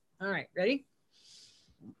All right, ready?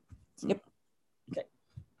 Yep. Okay.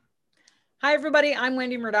 Hi, everybody. I'm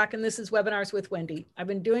Wendy Murdoch, and this is Webinars with Wendy. I've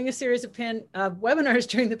been doing a series of webinars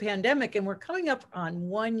during the pandemic, and we're coming up on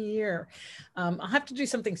 1 year. I'll have to do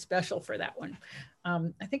something special for that one.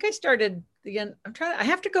 I think I started the end. I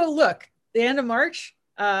have to go look. The end of March.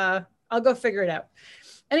 I'll go figure it out.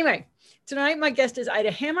 Anyway, tonight my guest is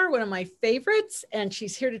Ida Hammer, one of my favorites, and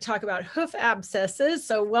she's here to talk about hoof abscesses.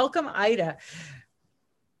 So welcome, Ida.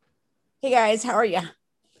 Hey guys, how are you?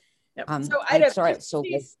 Yep. So Ida, sorry,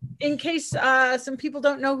 in case some people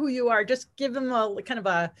don't know who you are, just give them a kind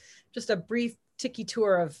of just a brief tiki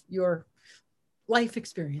tour of your life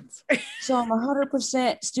experience. So I'm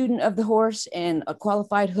 100% student of the horse and a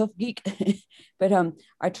qualified hoof geek, but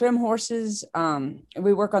I trim horses.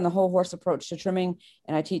 We work on the whole horse approach to trimming,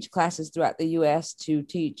 and I teach classes throughout the U.S. to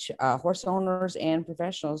teach horse owners and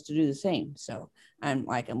professionals to do the same. So I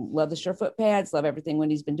love the Surefoot pads, love everything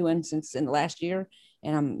Wendy's been doing since in the last year,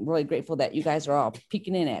 and I'm really grateful that you guys are all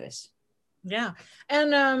peeking in at us. Yeah,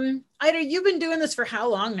 and Ida, you've been doing this for how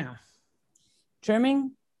long now?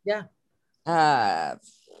 Trimming? Yeah. Going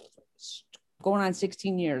on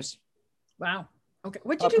 16 years. Wow. Okay.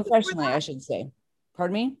 What'd you do professionally, I should say.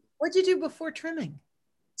 Pardon me? What'd you do before trimming?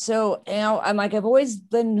 So, I've always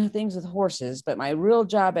done things with horses, but my real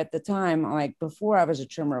job at the time, before I was a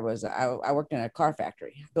trimmer, was I worked in a car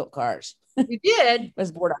factory, built cars. You did? I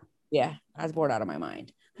was bored. Yeah, I was bored out of my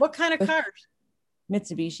mind. What kind of cars?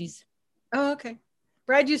 Mitsubishis. Oh, okay.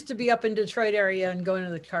 Brad used to be up in Detroit area and going to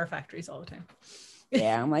the car factories all the time.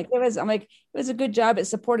 Yeah, it was a good job. It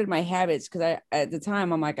supported my habits because at the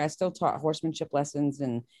time I still taught horsemanship lessons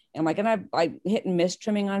and I hit and miss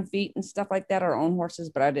trimming on feet and stuff like that, our own horses,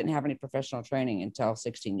 but I didn't have any professional training until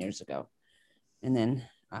 16 years ago. And then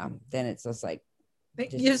it's just like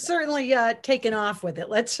you've certainly taken off with it.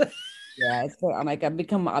 Yeah, I've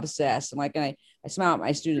become obsessed. I smile at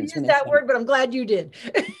my students. Use that word, but I'm glad you did.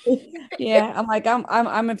 Yeah,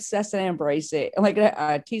 I'm obsessed and I embrace it.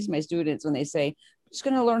 I tease my students when they say, "I'm just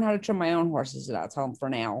going to learn how to trim my own horses," and I'll tell them for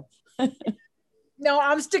now. No,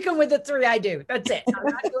 I'm sticking with the 3 I do. That's it. I'm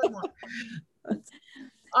not doing more.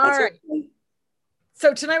 All right.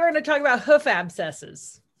 So tonight we're going to talk about hoof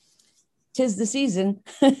abscesses. 'Tis the season.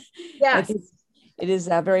 Yes. It is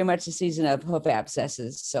very much the season of hoof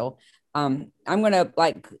abscesses. So I'm gonna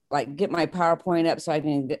get my PowerPoint up so I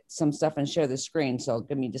can get some stuff and share the screen. So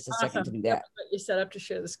give me just a second to do that. You're set up to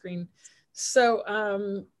share the screen. So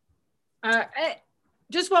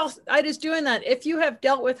just while Ida's doing that, if you have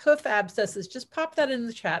dealt with hoof abscesses, just pop that in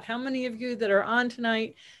the chat. How many of you that are on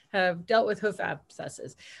tonight have dealt with hoof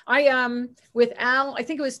abscesses? With Al, I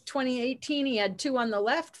think it was 2018, he had 2 on the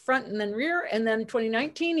left, front and then rear, and then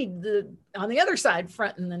 2019 he did on the other side,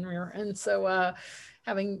 front and then rear. And so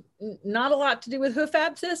having not a lot to do with hoof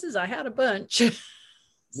abscesses, I had a bunch.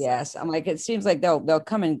 Yes, it seems like they'll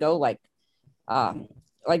come and go, like you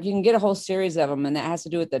can get a whole series of them, and that has to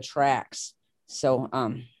do with the tracks. So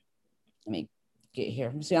let me get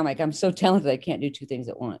here. See, I'm so talented I can't do 2 things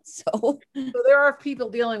at once. So there are people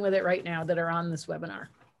dealing with it right now that are on this webinar.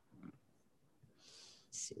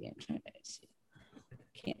 Let's see, I'm trying to see.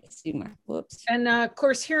 Can't see my whoops. And of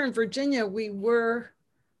course, here in Virginia, we were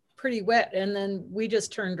pretty wet, and then we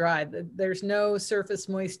just turned dry. There's no surface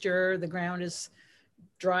moisture. The ground is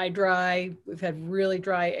dry. We've had really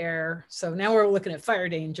dry air. So now we're looking at fire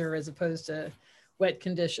danger as opposed to wet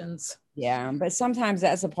conditions. Yeah, but sometimes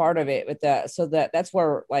that's a part of it with that. So that's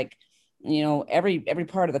where every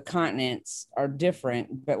part of the continents are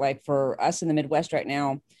different. But for us in the Midwest right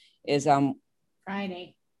now is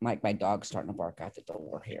Friday. My dog's starting to bark out the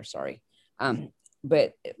door here. Sorry.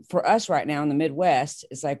 But for us right now in the Midwest,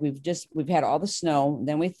 it's like we've had all the snow,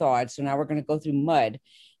 then we thawed. So now we're going to go through mud,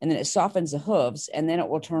 and then it softens the hooves, and then it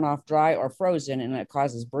will turn off dry or frozen, and it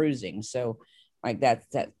causes bruising. So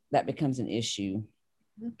that becomes an issue.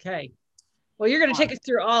 Okay. Well, you're going to take us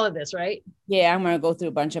through all of this, right? Yeah, I'm going to go through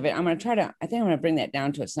a bunch of it. I'm going to I think I'm going to bring that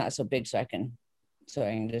down to it's not so big so I can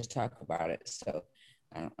just talk about it. So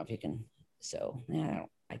I don't know if you can. So yeah, I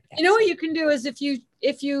don't like that. You know what you can do is if you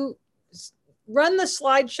run the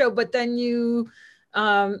slideshow, but then you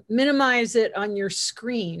minimize it on your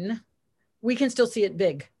screen, we can still see it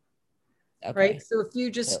big. Okay. Right. So if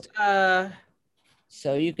you just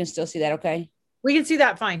so you can still see that, okay? We can see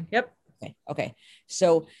that fine. Yep. Okay.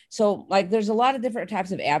 So there's a lot of different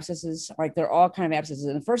types of abscesses. They're all kind of abscesses.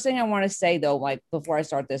 And the first thing I want to say though, before I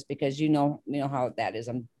start this, because you know how that is.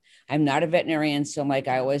 I'm not a veterinarian. So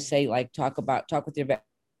I always say, talk with your vet,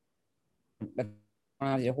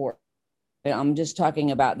 your horse. I'm just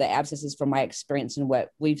talking about the abscesses from my experience and what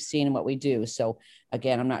we've seen and what we do. So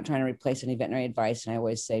again, I'm not trying to replace any veterinary advice. And I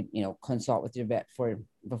always say, consult with your vet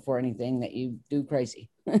before anything that you do crazy.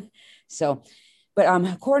 So,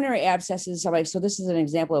 but coronary abscesses, so this is an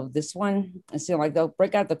example of this one. And so like they'll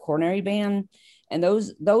break out the coronary band, and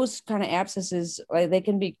those kind of abscesses, like they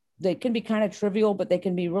can be kind of trivial, but they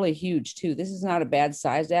can be really huge too. This is not a bad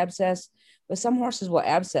sized abscess, but some horses will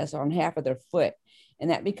abscess on half of their foot. And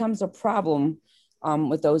that becomes a problem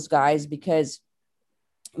with those guys, because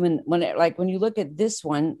when you look at this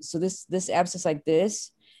one, so this abscess like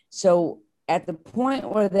this, so at the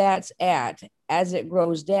point where that's at, as it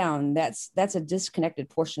grows down, that's a disconnected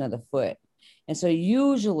portion of the foot. And so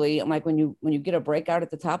usually, I'm like, when you get a breakout at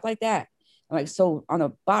the top like that, I'm like, so on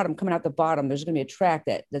the bottom, coming out the bottom, there's going to be a track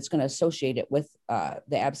that's going to associate it with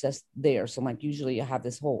the abscess there. So I'm like, usually you have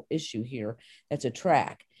this whole issue here that's a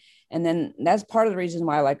track. And then that's part of the reason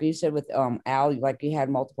why, like you said with Al, like you had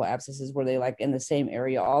multiple abscesses. Were they like in the same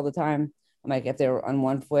area all the time? Like if they were on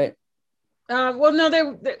one foot? Well,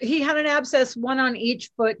 no, he had an abscess, one on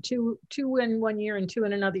each foot, two in 1 year and two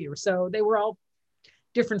in another year. So they were all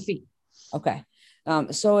different feet. Okay.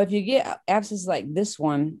 So if you get abscesses like this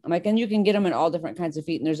one, I'm like, and you can get them in all different kinds of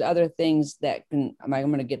feet. And there's other things that can, I'm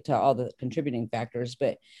going to get to all the contributing factors,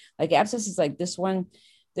 but like abscesses like this one,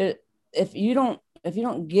 if you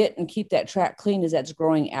don't get and keep that track clean as that's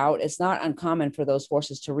growing out, it's not uncommon for those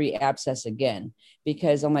horses to re-abscess again,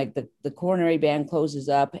 because I'm like the coronary band closes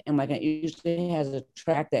up, and like it usually has a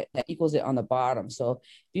track that equals it on the bottom. So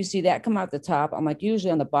if you see that come out the top, I'm like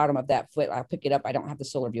usually on the bottom of that foot, I'll pick it up. I don't have the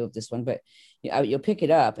solar view of this one, but you'll pick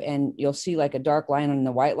it up and you'll see like a dark line on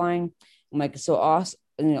the white line. I'm like, so awesome.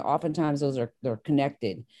 Oftentimes they're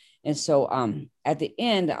connected. And so at the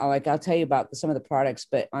end, I'll tell you about some of the products,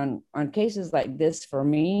 but on cases like this for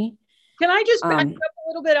me. Can I just back up a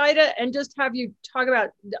little bit, Ida, and just have you talk about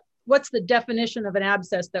what's the definition of an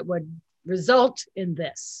abscess that would result in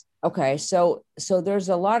this? Okay, so there's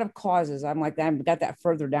a lot of causes. I've got that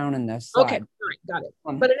further down in this slide. Okay, all right, got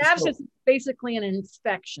it. But an abscess is basically an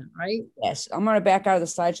infection, right? Yes, I'm going to back out of the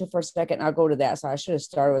slideshow for a second, and I'll go to that. So I should have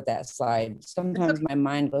started with that slide. Sometimes my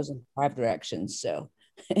mind goes in 5 directions, so.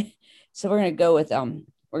 So we're going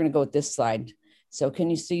to go with this slide. So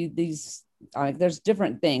can you see these? There's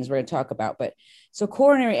different things we're going to talk about, but so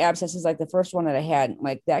coronary abscess is like the first one that I had.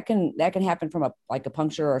 Like that can happen from a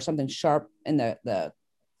puncture or something sharp in the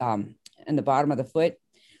bottom of the foot.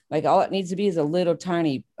 Like all it needs to be is a little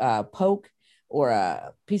tiny poke or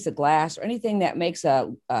a piece of glass or anything that makes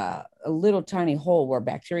a little tiny hole where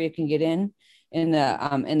bacteria can get in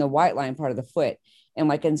the white line part of the foot.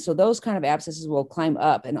 And so those kind of abscesses will climb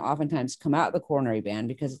up and oftentimes come out the coronary band,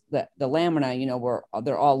 because the lamina,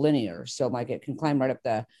 they're all linear. So like it can climb right up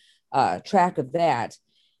the track of that.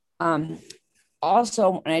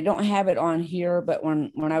 Also, and I don't have it on here, but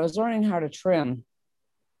when I was learning how to trim,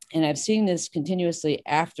 and I've seen this continuously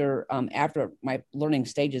after my learning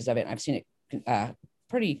stages of it, I've seen it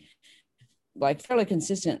pretty fairly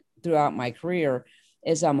consistent throughout my career,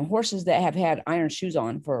 is horses that have had iron shoes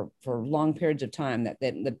on for long periods of time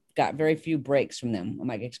that got very few breaks from them. I'm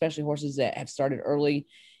like, especially horses that have started early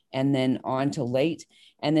and then on to late.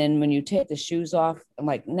 And then when you take the shoes off, I'm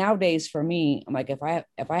like, nowadays for me, I'm like, if I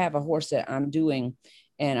have a horse that I'm doing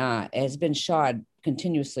and has been shod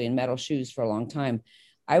continuously in metal shoes for a long time,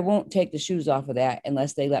 I won't take the shoes off of that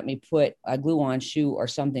unless they let me put a glue-on shoe or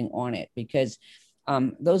something on it, because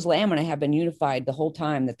those lamina have been unified the whole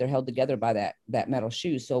time that they're held together by that metal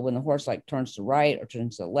shoe. So when the horse like turns to the right or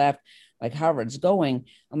turns to the left, like however it's going,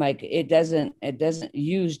 I'm like, it doesn't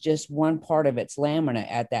use just one part of its lamina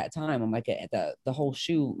at that time. I'm like, the whole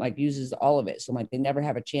shoe like uses all of it. So I'm like, they never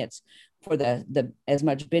have a chance for the as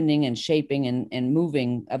much bending and shaping and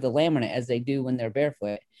moving of the lamina as they do when they're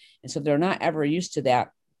barefoot. And so they're not ever used to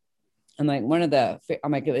that. I'm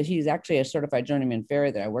like, he's actually a certified journeyman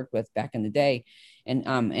farrier that I worked with back in the day.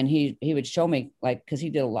 And he would show me, like, cause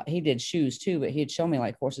he did shoes too, but he'd show me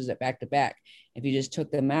like horses that back to back, if you just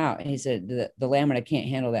took them out, and he said the lamina can't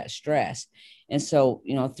handle that stress. And so,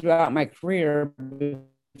 throughout my career,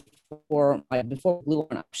 before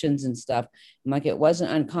glue-on options and stuff, and like it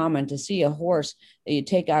wasn't uncommon to see a horse that you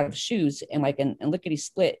take out of shoes and lickety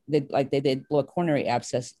split, they'd blow a coronary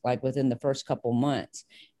abscess like within the first couple months.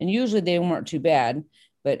 And usually they weren't too bad,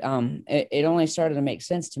 but it only started to make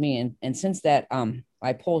sense to me. And since that,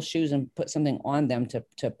 I pull shoes and put something on them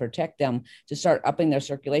to protect them, to start upping their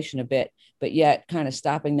circulation a bit, but yet kind of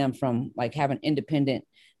stopping them from like having independent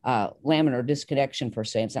laminar disconnection per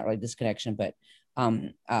se. It's not really disconnection, but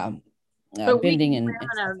bending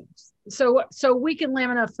so weaken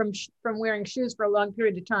lamina from wearing shoes for a long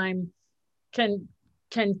period of time can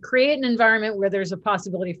create an environment where there's a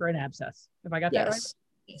possibility for an abscess. Have I got that right?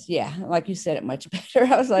 Yeah, like you said it much better.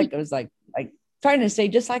 I was like trying to say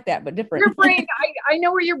just like that, but different. Your brain, I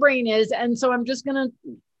know where your brain is, and so I'm just gonna.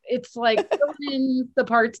 It's like filling in the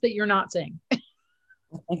parts that you're not saying.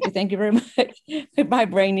 Thank you very much. My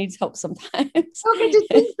brain needs help sometimes. Okay, just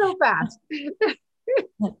think so fast.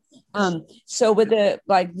 So with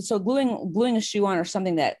gluing a shoe on or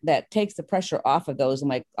something that takes the pressure off of those,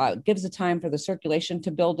 and gives the time for the circulation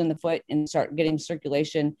to build in the foot and start getting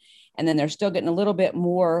circulation, and then they're still getting a little bit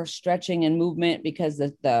more stretching and movement because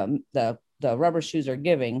the rubber shoes are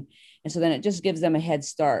giving. And so then it just gives them a head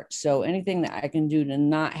start. So anything that I can do to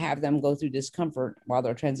not have them go through discomfort while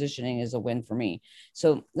they're transitioning is a win for me.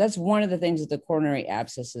 So that's one of the things with the coronary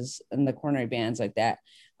abscesses and the coronary bands like that.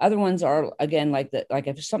 Other ones are, again, like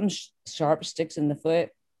if something sharp sticks in the foot,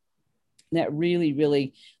 that really,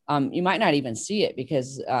 really, you might not even see it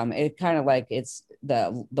because it kind of like it's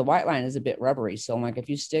the white line is a bit rubbery. So like if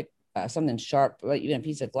you stick something sharp, like even a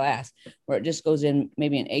piece of glass, where it just goes in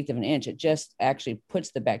maybe 1/8 of an inch, it just actually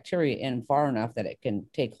puts the bacteria in far enough that it can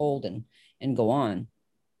take hold and go on.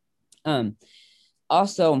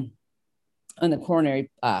 Also, on the coronary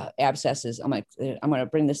abscesses, I'm going to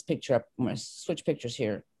bring this picture up. I'm going to switch pictures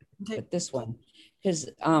here with this one because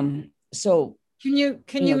so can you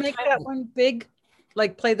make that one big,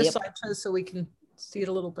 like play the slideshow so we can see it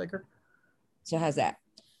a little bigger? So how's that?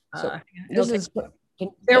 So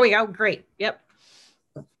there we go. Great. Yep.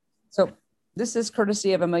 So this is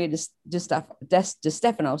courtesy of Amelia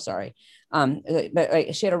DeStefano. Sorry.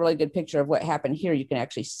 But she had a really good picture of what happened here. You can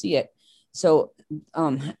actually see it. So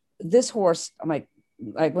this horse, I'm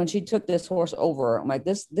like when she took this horse over, I'm like,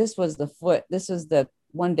 this was the foot. This is the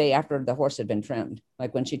one day after the horse had been trimmed,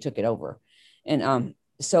 like when she took it over. And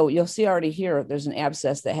so you'll see already here, there's an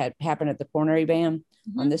abscess that had happened at the coronary band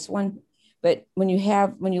on this one. But when you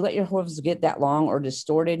let your hooves get that long or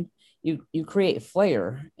distorted, you create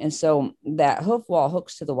flare. And so that hoof wall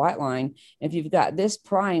hooks to the white line. If you've got this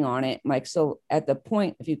prying on it, like, so at the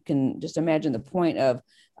point, if you can just imagine the point of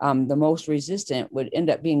the most resistant would end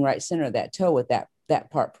up being right center of that toe with that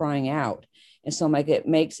part prying out. And so like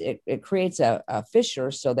it creates a fissure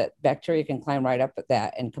so that bacteria can climb right up at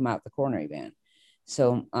that and come out the coronary band.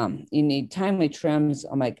 So you need timely trims.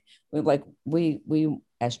 I'm like, we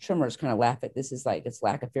as trimmers kind of laugh at this is like it's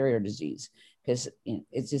lack of farrier disease because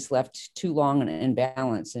it's just left too long and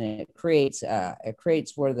imbalanced, and it creates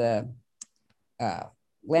where the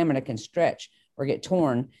lamina can stretch or get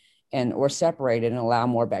torn or separated and allow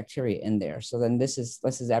more bacteria in there. So then this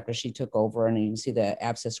is after she took over, and you can see the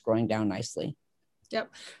abscess growing down nicely.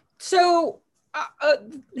 Yep. So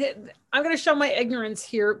I'm going to show my ignorance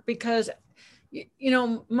here because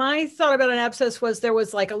my thought about an abscess was there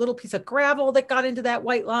was like a little piece of gravel that got into that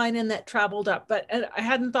white line and that traveled up. But I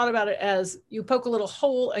hadn't thought about it as you poke a little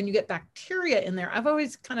hole and you get bacteria in there. I've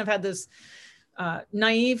always kind of had this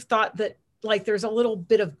naive thought that like there's a little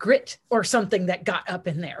bit of grit or something that got up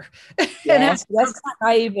in there. Yes, that's not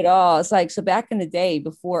naive at all. It's like, so back in the day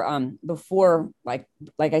before like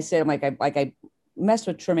I said, I messed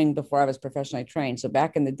with trimming before I was professionally trained. So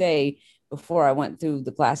back in the day, before I went through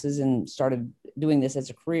the classes and started doing this as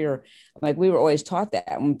a career, like we were always taught that.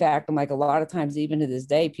 In fact, I'm like a lot of times, even to this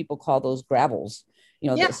day, people call those gravels,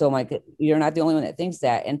 so I'm like, you're not the only one that thinks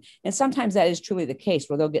that. And sometimes that is truly the case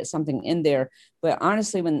where they'll get something in there. But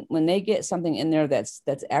honestly, when they get something in there, that's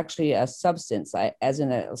actually a substance, as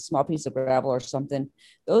in a small piece of gravel or something,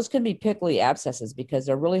 those can be pickly abscesses because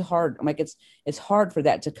they're really hard. I'm like, it's hard for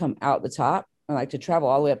that to come out the top. I like to travel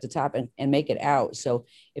all the way up the top and make it out. So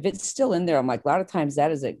if it's still in there, I'm like, a lot of times that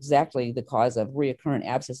is exactly the cause of recurrent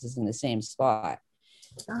abscesses in the same spot.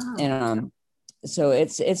 Oh. And so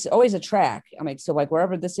it's always a track. I'm like, so like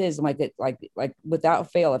wherever this is, I'm like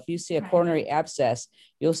without fail, if you see a coronary abscess,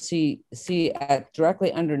 you'll see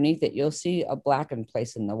directly underneath it, you'll see a blackened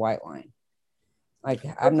place in the white line. Like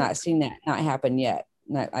I've not seen that not happen yet.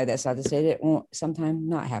 That's not to say that it won't sometime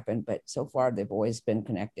not happen, but so far they've always been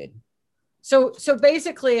connected. So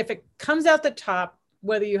basically, if it comes out the top,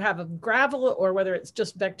 whether you have a gravel or whether it's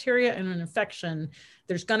just bacteria and an infection,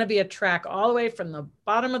 there's going to be a track all the way from the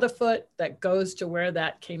bottom of the foot that goes to where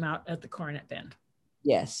that came out at the coronet band.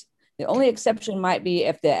 Yes. The only exception might be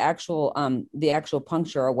if the actual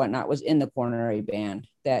puncture or whatnot was in the coronary band,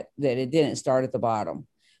 that it didn't start at the bottom.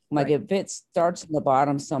 Like right. If it starts at the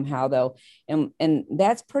bottom somehow though, and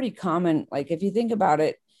that's pretty common. Like if you think about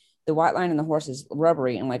it, the white line in the horse is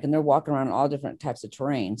rubbery and they're walking around all different types of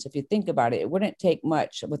terrain. So if you think about it, it wouldn't take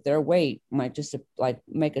much with their weight, just to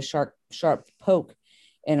make a sharp poke.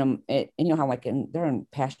 And you know how they're in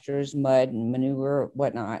pastures, mud and manure,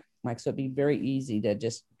 whatnot. Like, so it'd be very easy to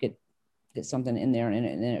just get something in there and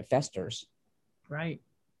then it festers. Right.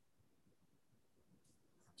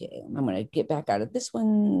 Okay, I'm going to get back out of this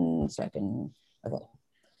one so I can, okay.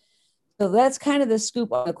 So that's kind of the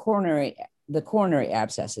scoop on the coronary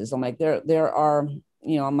abscesses. I'm like, there are,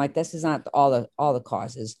 I'm like, this is not all the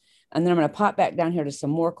causes. And then I'm going to pop back down here to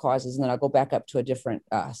some more causes, and then I'll go back up to a different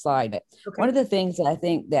slide. But one of the things that I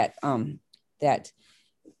think that that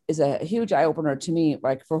is a huge eye opener to me,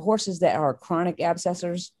 like for horses that are chronic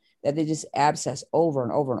abscessors, that they just abscess over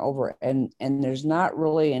and over and over, and there's not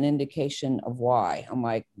really an indication of why. I'm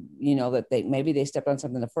like, that maybe they stepped on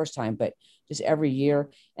something the first time, but just every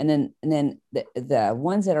year. And then the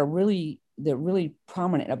ones that are really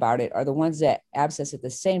prominent about it are the ones that abscess at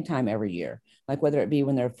the same time every year, like whether it be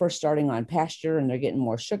when they're first starting on pasture and they're getting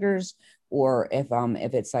more sugars, or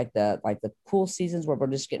if it's like the cool seasons where we're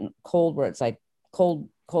just getting cold, where it's like cold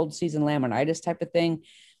season laminitis type of thing.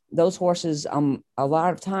 Those horses, a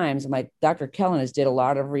lot of times, like Dr. Kellen did a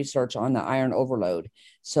lot of research on the iron overload.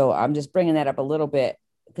 So I'm just bringing that up a little bit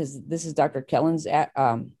because this is Dr. Kellen's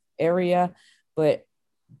area, but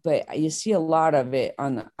you see a lot of it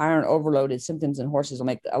on the iron overloaded symptoms in horses. I'm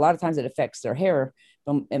like, a lot of times it affects their hair,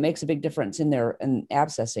 but it makes a big difference in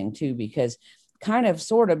abscessing too, because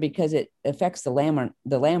because it affects the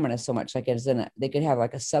lamina so much. Like they could have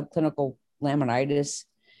like a subclinical laminitis.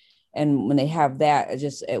 And when they have that,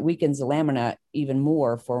 it weakens the lamina even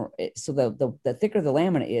more for it. So the thicker the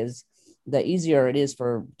lamina is, the easier it is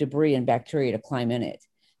for debris and bacteria to climb in it.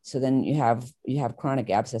 So then you have chronic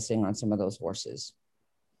abscessing on some of those horses.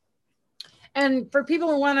 And for people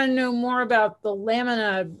who want to know more about the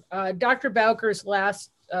lamina, Dr. Bowker's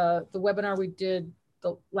the webinar we did,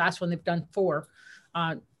 the last one, they've done 4,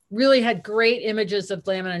 really had great images of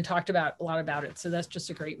lamina and talked a lot about it. So that's just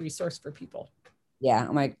a great resource for people. Yeah,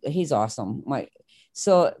 I'm like, he's awesome.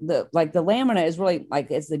 So the lamina is really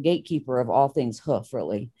like, it's the gatekeeper of all things hoof,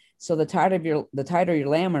 really. So the tighter your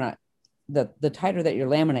lamina, the tighter that your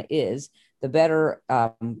lamina is, the better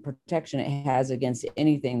protection it has against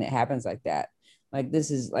anything that happens like that.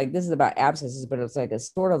 This is about abscesses, but it's like a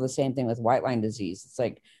sort of the same thing with white line disease. It's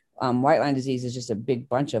like white line disease is just a big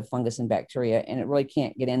bunch of fungus and bacteria, and it really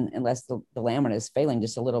can't get in unless the lamina is failing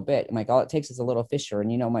just a little bit. And like all it takes is a little fissure,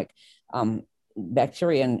 and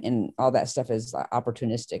bacteria and all that stuff is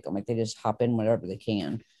opportunistic. I'm like, they just hop in whenever they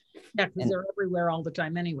can. Yeah, because they're everywhere all the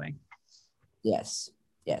time anyway. Yes.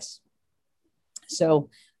 So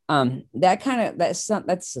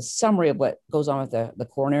that's a summary of what goes on with the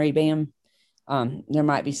coronary band. There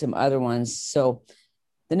might be some other ones. So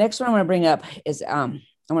the next one I'm going to bring up is I'm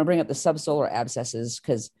going to bring up the subsolar abscesses,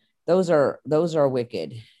 because those are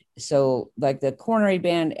wicked. So like the coronary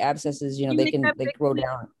band abscesses, they grow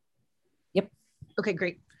down. Yep. Okay,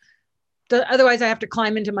 great. Otherwise I have to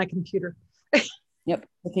climb into my computer. Yep.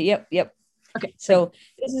 Okay. Yep. Okay. So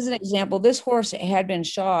this is an example. This horse had been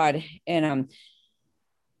shod, and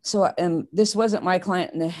this wasn't my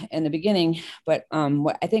client in the beginning, but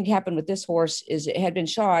what I think happened with this horse is it had been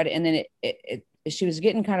shod, and then she was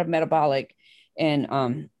getting kind of metabolic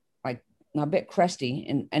and like a bit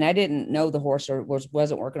crusty, and I didn't know the horse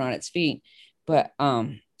wasn't working on its feet, but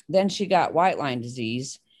then she got white line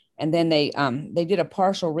disease, and then they did a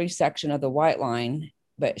partial resection of the white line,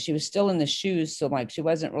 but she was still in the shoes, so like she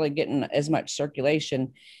wasn't really getting as much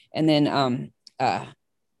circulation, and then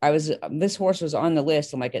this horse was on the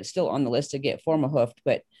list. I'm like, it's still on the list to get formal hoofed,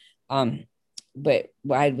 but I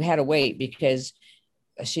had to wait because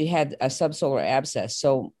she had a subsolar abscess.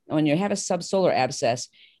 So when you have a subsolar abscess,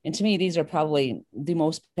 and to me, these are probably the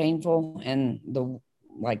most painful and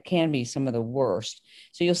can be some of the worst.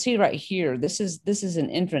 So you'll see right here, this is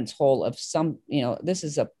an entrance hole of some, this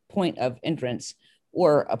is a point of entrance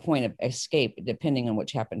or a point of escape, depending on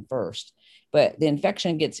which happened first. But the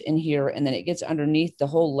infection gets in here, and then it gets underneath the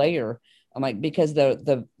whole layer. I'm like, because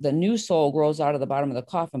the new sole grows out of the bottom of the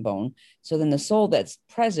coffin bone. So then the sole that's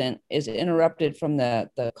present is interrupted from the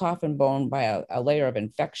coffin bone by a layer of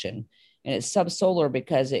infection. And it's subsolar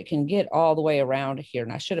because it can get all the way around here.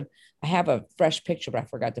 And I have a fresh picture, but I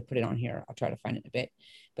forgot to put it on here. I'll try to find it in a bit.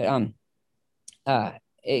 But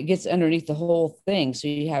it gets underneath the whole thing. So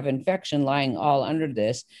you have infection lying all under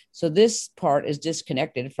this. So this part is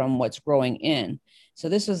disconnected from what's growing in. So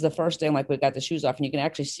this was the first day, like we got the shoes off, and you can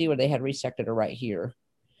actually see where they had resected her right here.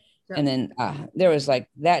 Yep. And then there was like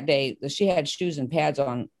that day, she had shoes and pads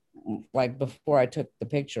on, like before I took the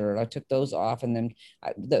picture. I took those off, and then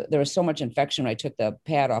there was so much infection when I took the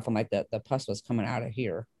pad off. I'm like, the pus was coming out of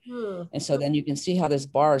here. And so then you can see how this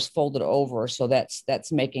bar is folded over. So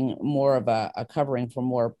that's making more of a covering for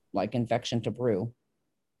more like infection to brew.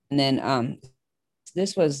 And then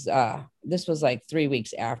this was like 3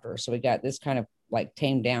 weeks after. So we got this kind of like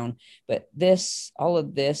tamed down, but all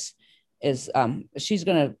of this is she's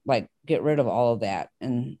gonna like get rid of all of that.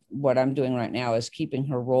 And what I'm doing right now is keeping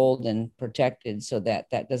her rolled and protected so that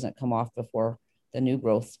that doesn't come off before the new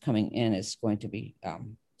growth coming in is going to be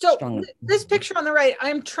so strong. This picture on the right,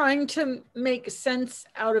 I'm trying to make sense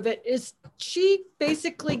out of it. Is she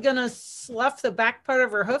basically gonna slough the back part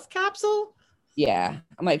of her hoof capsule? Yeah,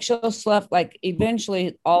 I'm like, she'll slough, like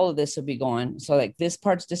eventually all of this will be gone. So like this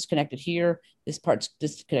part's disconnected here, this part's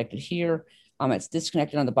disconnected here. It's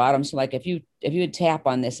disconnected on the bottom. So like if you would tap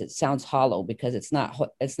on this, it sounds hollow because it's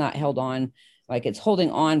not held on, like it's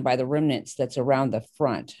holding on by the remnants that's around the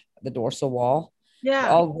front, the dorsal wall. Yeah.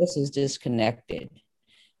 All of this is disconnected.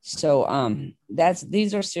 So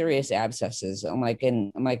these are serious abscesses. I'm like,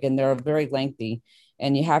 and they're very lengthy,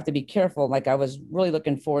 and you have to be careful. Like I was really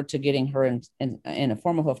looking forward to getting her in a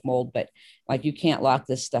formal hoof mold, but like you can't lock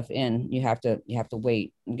this stuff in. You have to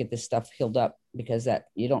wait and get this stuff healed up, because that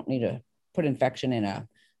you don't need to put infection in a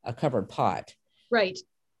covered pot. Right.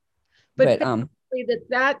 But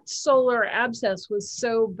that solar abscess was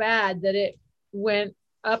so bad that it went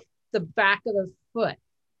up the back of the foot.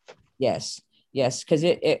 Yes, because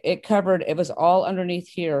it covered, it was all underneath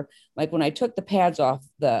here. Like when I took the pads off,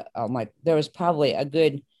 there was probably a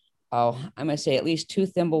good, I'm gonna say at least 2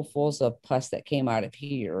 thimblefuls of pus that came out of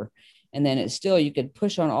here. And then it's still, you could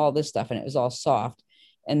push on all this stuff and it was all soft.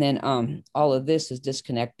 And then all of this is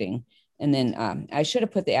disconnecting. And then I should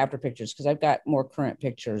have put the after pictures because I've got more current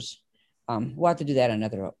pictures. We'll have to do that in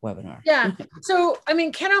another webinar. Yeah. So, I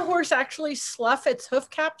mean, can a horse actually slough its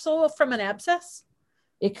hoof capsule from an abscess?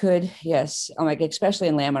 It could, yes. Like especially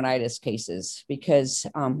in laminitis cases, because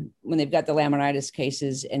when they've got the laminitis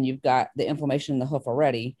cases and you've got the inflammation in the hoof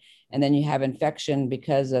already, and then you have infection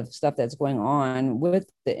because of stuff that's going on with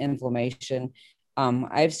the inflammation.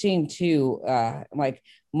 I've seen too, like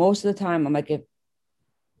most of the time, I'm like,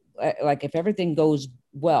 if everything goes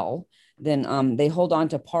well, then they hold on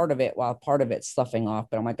to part of it while part of it's sloughing off.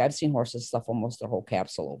 But I'm like, I've seen horses slough almost their whole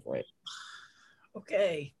capsule over it.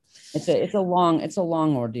 Okay. It's a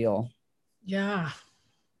long ordeal. Yeah.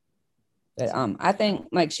 But I think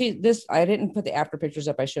like I didn't put the after pictures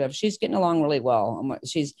up. I should have. She's getting along really well.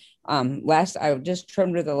 She's I just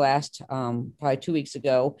trimmed her the last probably 2 weeks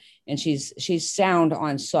ago, and she's sound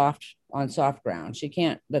on soft ground. She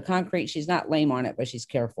can't, the concrete, she's not lame on it, but she's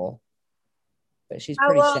careful. But she's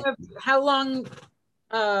pretty sound. How long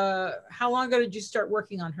ago did you start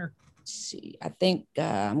working on her? Let's see, I think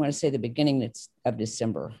I'm going to say the beginning of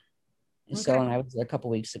December. Okay. So, and I was there a couple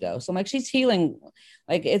weeks ago. So I'm like, she's healing.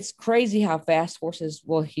 Like, it's crazy how fast horses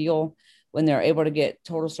will heal when they're able to get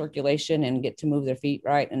total circulation and get to move their feet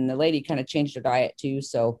right. And the lady kind of changed her diet too,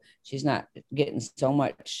 so she's not getting so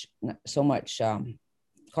much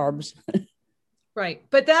carbs. Right,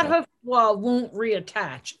 but that hoof wall won't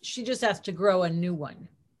reattach. She just has to grow a new one.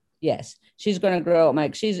 Yes, she's going to grow.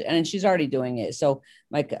 Like she's already doing it. So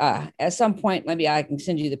like at some point, maybe I can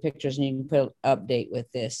send you the pictures and you can put an update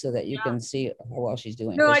with this so that you can see how well she's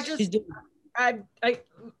doing. No,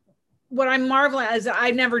 what I'm marveling at is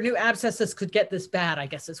I never knew abscesses could get this bad. I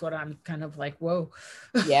guess is what I'm kind of like, whoa.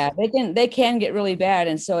 Yeah, they can get really bad.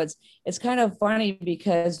 And so it's kind of funny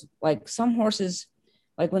because like some horses,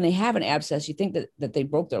 like when they have an abscess, you think that they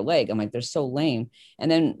broke their leg. I'm like, they're so lame.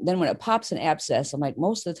 And then when it pops an abscess, I'm like,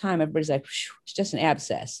 most of the time, everybody's like, it's just an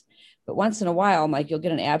abscess. But once in a while, I'm like, you'll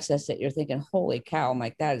get an abscess that you're thinking, holy cow. I'm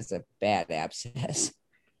like, that is a bad abscess.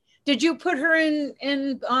 Did you put her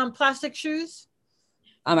in plastic shoes?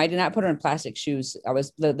 I did not put her in plastic shoes.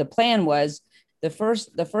 The plan was the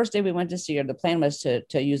first day we went to see her, the plan was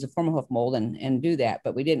to use a formal hoof mold and do that,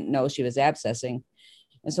 but we didn't know she was abscessing.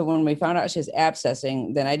 And so when we found out she was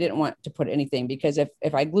abscessing, then I didn't want to put anything, because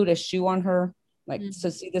if I glued a shoe on her, like,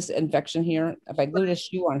 so see this infection here, if I glued a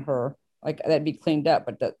shoe on her, like that'd be cleaned up,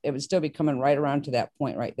 but it would still be coming right around to that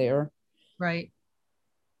point right there. Right.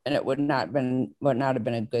 And it would not have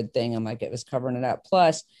been a good thing. I'm like, it was covering it up.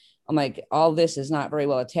 Plus, I'm like, all this is not very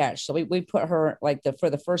well attached. So we put her like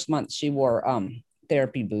for the first month, she wore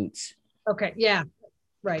therapy boots. Okay. Yeah.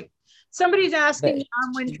 Right. Somebody's asking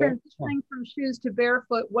when transitioning from shoes to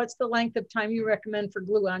barefoot, what's the length of time you recommend for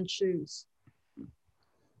glue on shoes?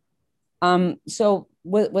 So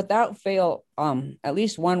without fail, at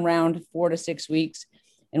least one round, 4 to 6 weeks,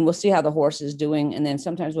 and we'll see how the horse is doing. And then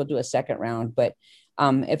sometimes we'll do a second round, but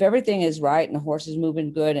if everything is right and the horse is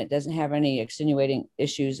moving good and it doesn't have any extenuating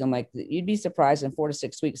issues, I'm like, you'd be surprised in 4 to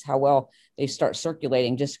 6 weeks how well they start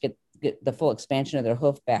circulating, just get the full expansion of their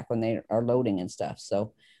hoof back when they are loading and stuff.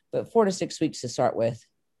 So, but 4 to 6 weeks to start with.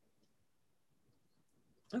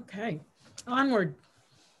 Okay. Onward.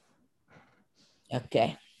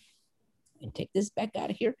 Okay. And take this back out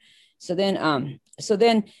of here. So then, I'm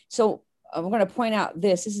going to point out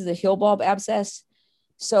this is a heel bulb abscess.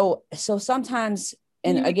 So sometimes,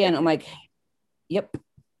 and again, I'm like, yep,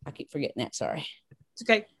 I keep forgetting that. Sorry. It's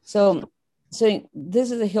okay. So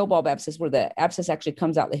this is a heel bulb abscess where the abscess actually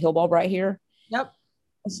comes out the heel bulb right here. Yep.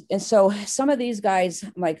 And so some of these guys,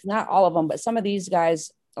 like not all of them, but some of these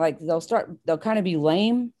guys, like they'll kind of be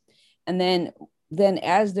lame. And then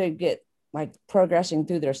as they get like progressing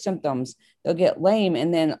through their symptoms, they'll get lame.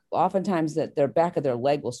 And then oftentimes that their back of their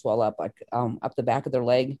leg will swell up, like up the back of their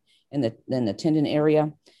leg in the tendon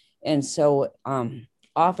area. And so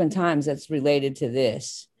oftentimes that's related to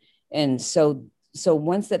this. And so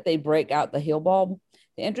once that they break out the heel bulb,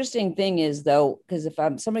 the interesting thing is though, because if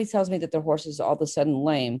somebody tells me that their horse is all of a sudden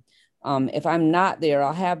lame, if I'm not there,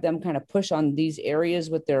 I'll have them kind of push on these areas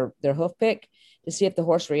with their hoof pick to see if the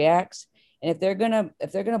horse reacts. And if they're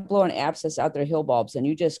gonna blow an abscess out their heel bulbs and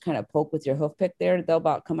you just kind of poke with your hoof pick there, they'll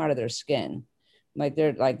about come out of their skin. Like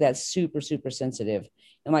they're like that's super, super sensitive.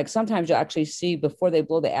 And like sometimes you'll actually see before they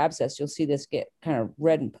blow the abscess, you'll see this get kind of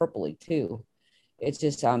red and purpley too. It's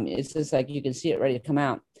just like you can see it ready to come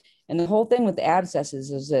out. And the whole thing with the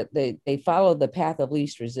abscesses is that they follow the path of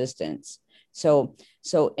least resistance. So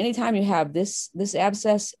anytime you have this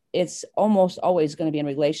abscess, it's almost always going to be in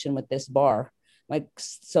relation with this bar. Like,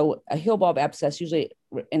 so a heel bulb abscess usually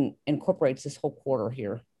incorporates this whole quarter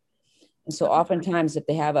here. And so oftentimes if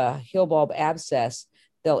they have a heel bulb abscess,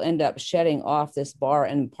 they'll end up shedding off this bar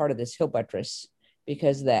and part of this heel buttress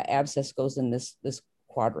because the abscess goes in this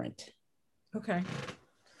quadrant. Okay.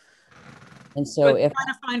 And so if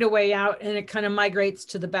trying to find a way out and it kind of migrates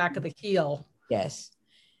to the back of the heel. Yes.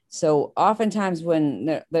 So oftentimes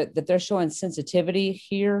when they're showing sensitivity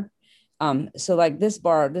here, so like this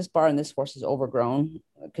bar in this horse is overgrown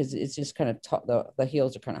because it's just kind of the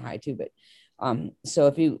heels are kind of high too. But so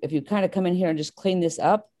if you kind of come in here and just clean this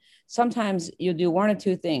up, sometimes you'll do one or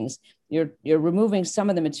two things. You're removing some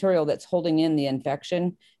of the material that's holding in the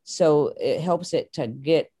infection, so it helps it to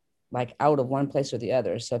get like out of one place or the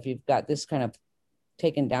other. So if you've got this kind of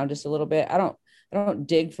taken down just a little bit, I don't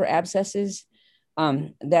dig for abscesses. So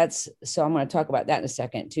I'm going to talk about that in a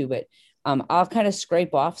second too, but I'll kind of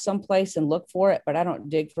scrape off someplace and look for it, but I don't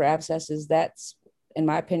dig for abscesses. That's, in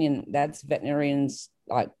my opinion, that's veterinarians,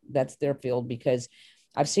 like that's their field, because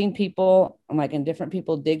I've seen people, and different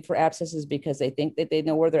people dig for abscesses because they think that they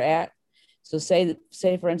know where they're at. So say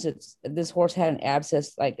for instance, this horse had an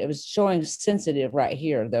abscess, like it was showing sensitive right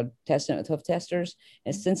here. They're testing it with hoof testers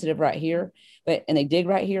and it's sensitive right here, and they dig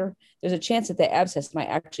right here. There's a chance that the abscess might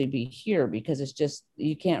actually be here because it's just,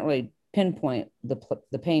 you can't really pinpoint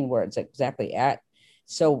the pain where it's exactly at.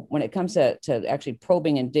 So when it comes to actually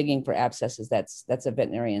probing and digging for abscesses, that's a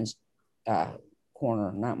veterinarian's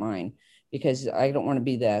corner, not mine, because I don't want to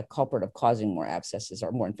be the culprit of causing more abscesses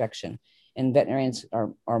or more infection. And veterinarians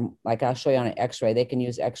are like, I'll show you on an x-ray, they can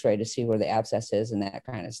use x-ray to see where the abscess is and that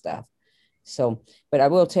kind of stuff. So, but I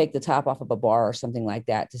will take the top off of a bar or something like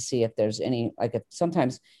that to see if there's any, like if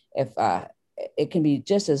sometimes if it can be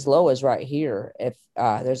just as low as right here. If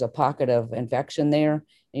there's a pocket of infection there and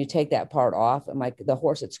you take that part off, and like the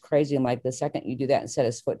horse, it's crazy. And like the second you do that and set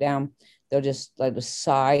his foot down, they'll just like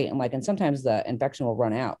sigh and sometimes the infection will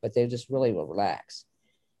run out, but they just really will relax.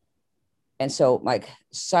 And so like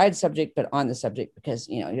side subject, but on the subject, because,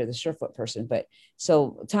 you're the surefoot person. But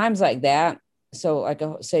so times like that. So like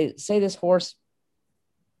say this horse,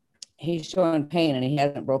 he's showing pain and he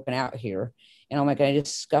hasn't broken out here. And I'm like, I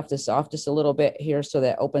just scuff this off just a little bit here so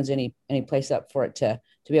that opens any place up for it to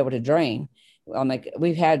be able to drain. I'm like,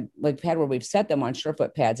 we've had where we've set them on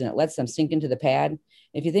surefoot pads and it lets them sink into the pad.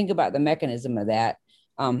 If you think about the mechanism of that,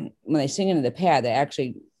 when they sink into the pad, that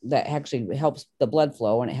actually helps the blood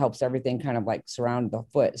flow and it helps everything kind of like surround the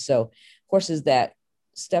foot. So horses that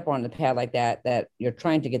step on the pad like that you're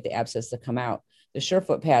trying to get the abscess to come out, the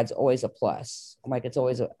surefoot pad's always a plus. Like it's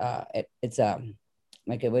always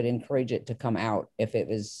like it would encourage it to come out if it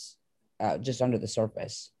was just under the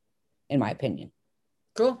surface, in my opinion.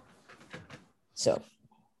 Cool. So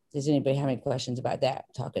does anybody have any questions about that?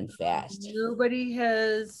 I'm talking fast. Nobody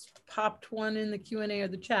has popped one in the Q&A or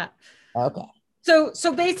the chat. Okay. So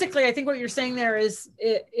basically, I think what you're saying there is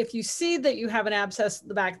if you see that you have an abscess at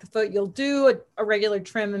the back of the foot, you'll do a regular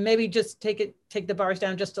trim and maybe just take the bars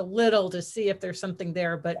down just a little to see if there's something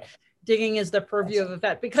there. But digging is the purview of a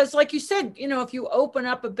vet, because like you said, if you open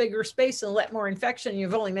up a bigger space and let more infection,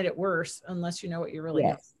 you've only made it worse unless you know what you're really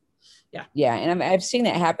doing. Yeah. Yeah. And I've seen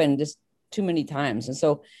that happen just too many times. And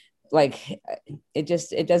so like,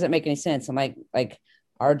 it doesn't make any sense. I'm like,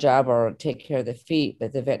 our job are to take care of the feet,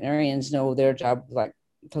 but the veterinarians know their job, like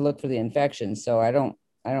to look for the infection. So I don't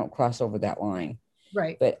cross over that line.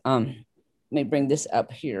 Right. But let me bring this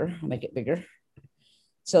up here. I'll make it bigger.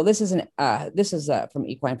 So this is from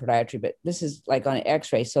equine podiatry, but this is like on an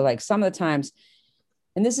x-ray. So like some of the times,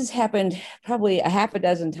 and this has happened probably a half a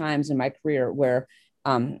dozen times in my career where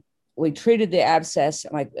we treated the abscess,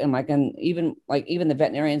 and even the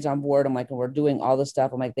veterinarians on board, and we're doing all this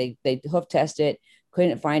stuff. I'm like, they hoof test it,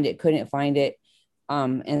 couldn't find it.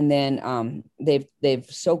 And then they've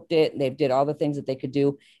soaked it, they've did all the things that they could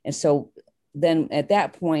do. And so then at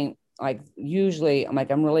that point, like usually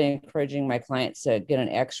I'm really encouraging my clients to get an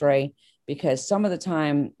x-ray, because some of the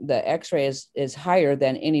time the x-ray is higher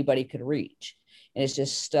than anybody could reach. And it's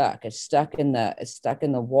just stuck. It's stuck in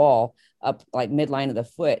the wall up like midline of the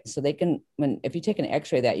foot. So they can, if you take an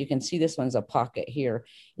x-ray that, you can see this one's a pocket here.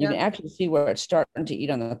 You can actually see where it's starting to eat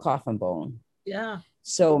on the coffin bone. Yeah.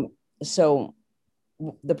 So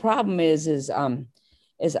the problem is I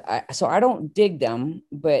don't dig them,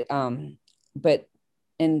 but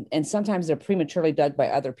sometimes they're prematurely dug by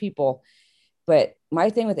other people. But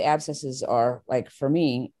my thing with the abscesses are, like, for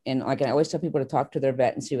me, and like, I always tell people to talk to their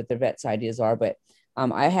vet and see what their vet's ideas are. But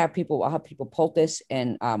I'll have people poultice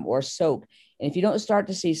and or soak. And if you don't start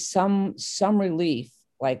to see some relief,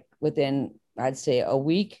 like within, I'd say, a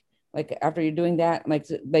week, like after you're doing that, like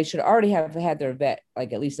they should already have had their vet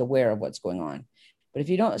like at least aware of what's going on. But if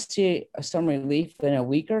you don't see some relief in a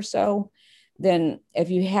week or so, then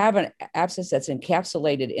if you have an abscess that's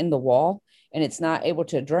encapsulated in the wall and it's not able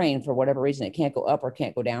to drain for whatever reason, it can't go up or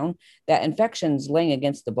can't go down, that infection's laying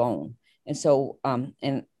against the bone. And so,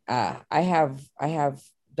 I have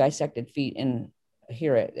dissected feet in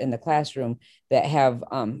the classroom that have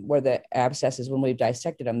where the abscesses, when we've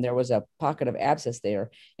dissected them, there was a pocket of abscess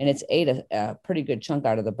there, and it's ate a pretty good chunk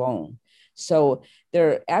out of the bone. So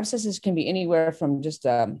their abscesses can be anywhere from just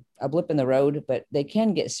a blip in the road, but they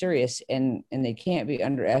can get serious, and they can't be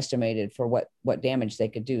underestimated for what damage they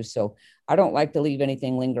could do. So I don't like to leave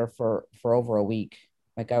anything linger for over a week.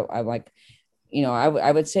 Like I like,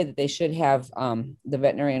 I would say that they should have the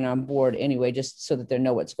veterinarian on board anyway, just so that they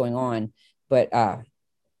know what's going on. But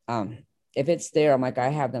if it's there, I'm like, I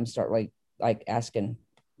have them start like asking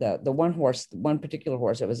the one particular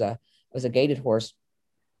horse. It was a gaited horse.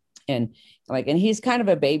 And he's kind of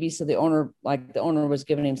a baby. So the owner was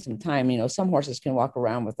giving him some time. Some horses can walk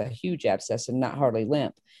around with a huge abscess and not hardly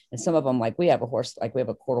limp. And some of them, like we have a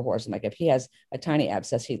quarter horse. And like, if he has a tiny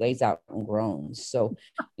abscess, he lays out and groans. So,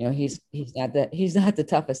 he's not the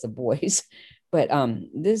toughest of boys, but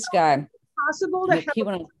this guy, possible to have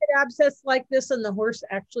an abscess like this and the horse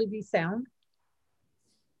actually be sound?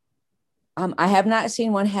 I have not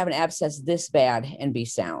seen one have an abscess this bad and be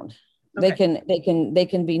sound. Okay. They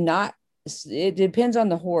can be not, it depends on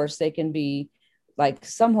the horse. They can be like,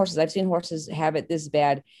 some horses, I've seen horses have it this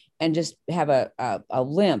bad and just have a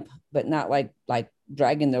limp, but not like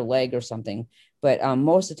dragging their leg or something. But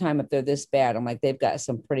most of the time, if they're this bad, I'm like, they've got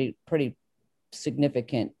some pretty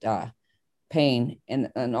significant pain.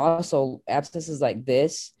 And also abscesses like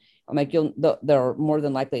this, I'm like, they're more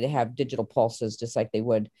than likely to have digital pulses, just like they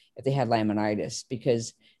would if they had laminitis,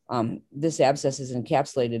 because this abscess is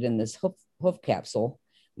encapsulated in this hoof capsule,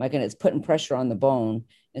 and it's putting pressure on the bone.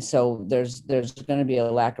 And so there's going to be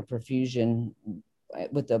a lack of perfusion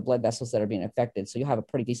with the blood vessels that are being affected. So you'll have a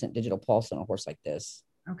pretty decent digital pulse on a horse like this.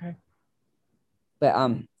 Okay. But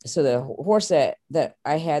so the horse that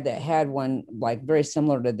I had one like very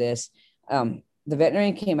similar to this, the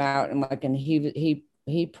veterinarian came out and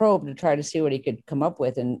he probed to try to see what he could come up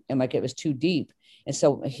with, and like it was too deep. And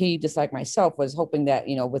so he, just like myself, was hoping that,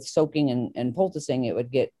 with soaking and poulticing, it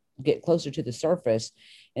would get closer to the surface.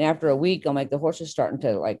 And after a week, I'm like, the horse is starting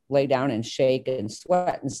to like lay down and shake and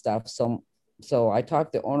sweat and stuff. So I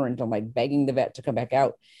talked the owner into like begging the vet to come back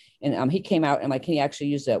out. And he came out and like, he actually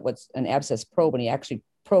used what's an abscess probe, and he actually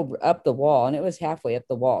probed up the wall, and it was halfway up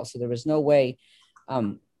the wall. So there was no way,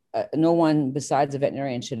 no one besides a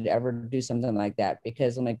veterinarian should ever do something like that,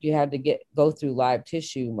 because I'm like, you had to go through live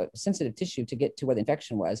tissue, sensitive tissue, to get to where the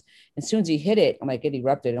infection was. And as soon as he hit it, I'm like, it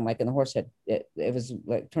erupted. I'm like, and the horse it was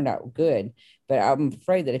like, turned out good. But I'm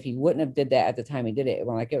afraid that if he wouldn't have did that at the time he did it,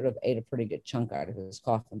 well, like, it would have ate a pretty good chunk out of his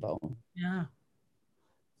coffin bone. Yeah.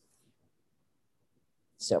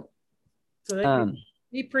 So that can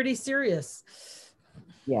be pretty serious.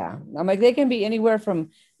 Yeah. I'm like, they can be anywhere from,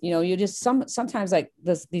 you just sometimes like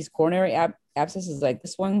these coronary abscesses like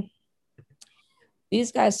this one,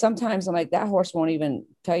 these guys, sometimes I'm like, that horse won't even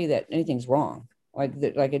tell you that anything's wrong. Like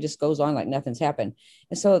it just goes on like nothing's happened.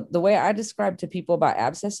 And so the way I describe to people about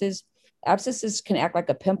abscesses can act like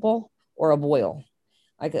a pimple or a boil.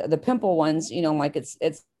 like the pimple ones, you know, like it's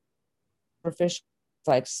superficial, it's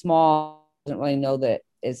like small, doesn't really know that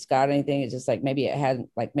it's got anything. It's just like maybe it had,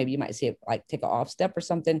 like maybe you might see it like take an off step or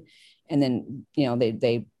something, and then you know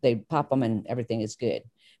they pop them and everything is good.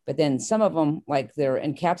 But then some of them, like they're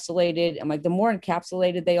encapsulated, and like the more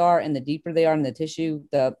encapsulated they are and the deeper they are in the tissue,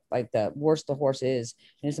 the worse the horse is,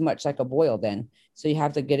 and it's much like a boil then. So you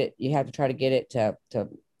have to get it, you have to try to get it to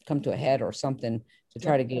come to a head or something to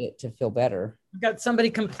try to get it to feel better. I've got somebody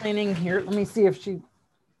complaining here. Let me see if she,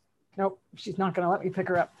 nope, she's not going to let me pick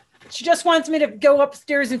her up. She just wants me to go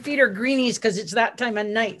upstairs and feed her greenies because it's that time of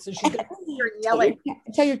night. So she's going to sit here and yell at me.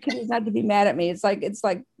 Tell your kitties not to be mad at me. It's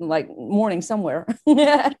like morning somewhere.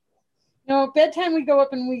 No, bedtime we go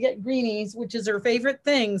up and we get greenies, which is her favorite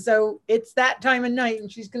thing. So it's that time of night,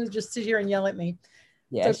 and she's going to just sit here and yell at me.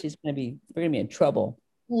 Yeah, so, we're going to be in trouble.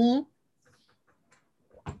 Mm-hmm.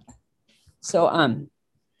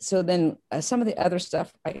 So then some of the other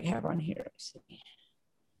stuff I have on here.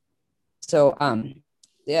 So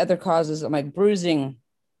the other causes, like bruising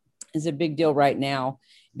is a big deal right now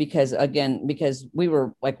because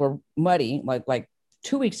we're muddy, like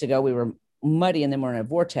 2 weeks ago, we were muddy and then we're in a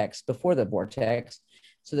vortex before the vortex.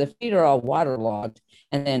 So the feet are all waterlogged,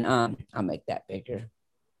 and then I'll make that bigger.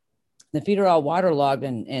 The feet are all waterlogged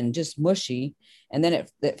and just mushy. And then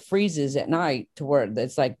it freezes at night to where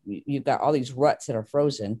it's like you've got all these ruts that are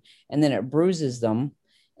frozen, and then it bruises them.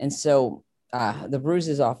 And so the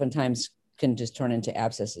bruises oftentimes can just turn into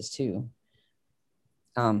abscesses too.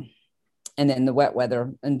 And then the wet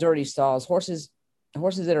weather and dirty stalls, horses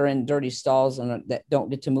that are in dirty stalls and that don't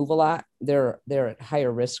get to move a lot, they're at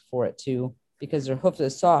higher risk for it too, because their hoof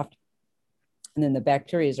is soft, and then the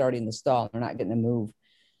bacteria is already in the stall. They're not getting to move.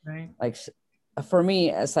 Right. Like for me,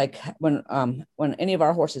 it's like when any of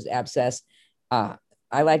our horses abscess, I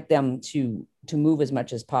like them to move as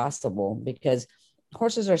much as possible, because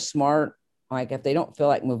horses are smart. Like if they don't feel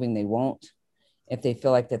like moving, they won't. If they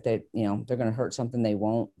feel like that they're going to hurt something, they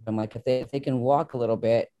won't. I'm like, if they can walk a little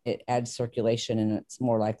bit, it adds circulation and it's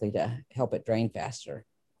more likely to help it drain faster.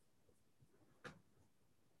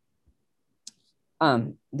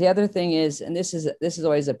 The other thing is, and this is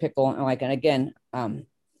always a pickle, and again, I'm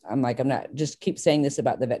not just keep saying this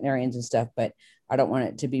about the veterinarians and stuff, but I don't want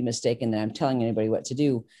it to be mistaken that I'm telling anybody what to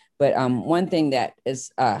do. But one thing that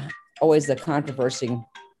is always the controversy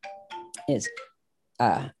is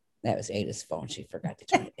that was Ada's phone. She forgot to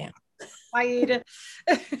turn it down. Hi, Ada.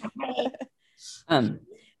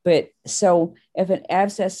 But so if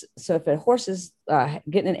a horse is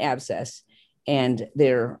getting an abscess and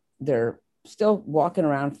they're still walking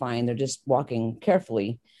around fine, they're just walking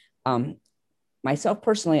carefully. Myself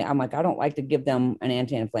personally, I'm like, I don't like to give them an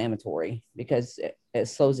anti-inflammatory because it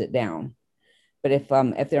slows it down. But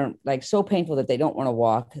if they're like so painful that they don't want to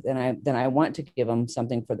walk, then I want to give them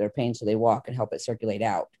something for their pain so they walk and help it circulate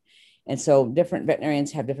out. And so different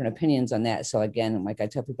veterinarians have different opinions on that. So again, like I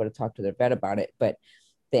tell people to talk to their vet about it, but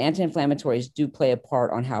the anti-inflammatories do play a part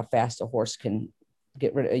on how fast a horse can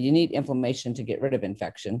get rid of. You need inflammation to get rid of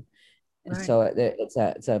infection. And right. So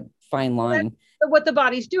it's a fine line. That's what the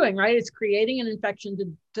body's doing, right? It's creating an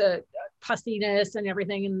infection to pussiness and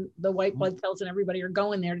everything, and the white blood cells and everybody are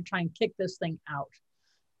going there to try and kick this thing out.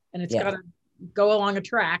 And it's got to go along a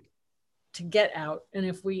track to get out. And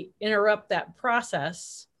if we interrupt that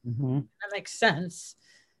process, that makes sense.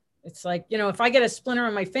 It's like, if I get a splinter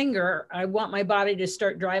on my finger, I want my body to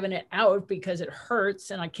start driving it out because it hurts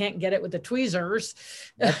and I can't get it with the tweezers.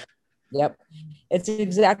 Yep. It's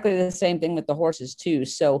exactly the same thing with the horses too.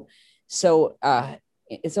 So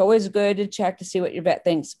it's always good to check to see what your vet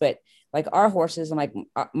thinks. But like our horses, I'm like,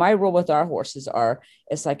 my rule with our horses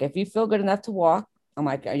it's like, if you feel good enough to walk, I'm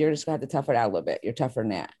like, you're just gonna have to tough it out a little bit. You're tougher than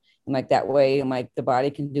that. I'm like, that way, I'm like, the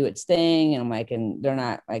body can do its thing. And I'm like, and they're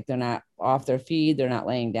not off their feet. They're not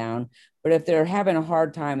laying down. But if they're having a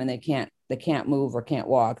hard time and they can't move or can't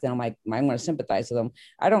walk, then I'm like, I'm going to sympathize with them.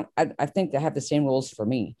 I think they have the same rules for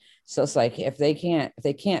me. So it's like, if they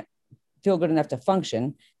can't feel good enough to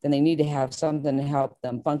function, then they need to have something to help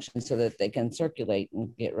them function so that they can circulate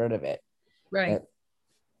and get rid of it. Right.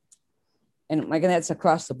 And that's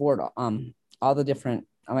across the board. All the different,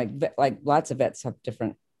 like lots of vets have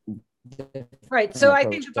different. Right. So I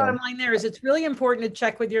think the bottom line there is it's really important to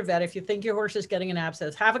check with your vet. If you think your horse is getting an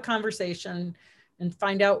abscess, have a conversation and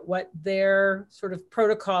find out what their sort of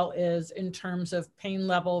protocol is in terms of pain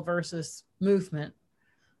level versus movement.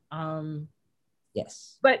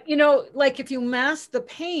 Yes. But, you know, like if you mask the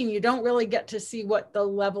pain, you don't really get to see what the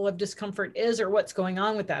level of discomfort is or what's going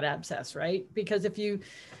on with that abscess, right? Because if you,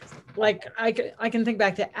 like, I can think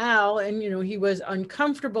back to Al, and, you know, he was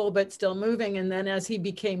uncomfortable, but still moving. And then as he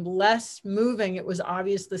became less moving, it was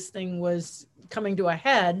obvious this thing was coming to a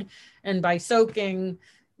head. And by soaking,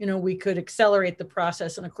 you know, we could accelerate the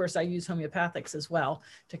process. And of course, I use homeopathics as well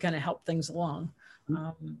to kind of help things along.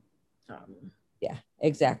 Yeah,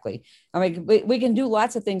 exactly. I mean, we can do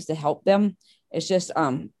lots of things to help them. It's just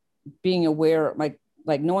being aware, like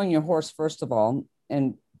knowing your horse first of all,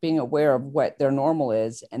 and being aware of what their normal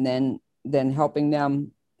is, and then helping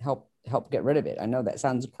them help get rid of it. I know that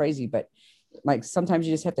sounds crazy, but like sometimes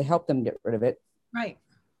you just have to help them get rid of it, right,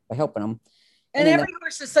 by helping them. and every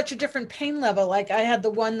horse is such a different pain level. Like I had the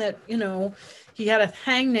one that, you know, he had a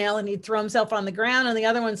hangnail and he'd throw himself on the ground, and the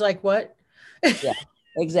other one's like, what? Yeah,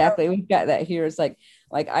 exactly. We've got that here. It's like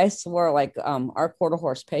I swore, like our quarter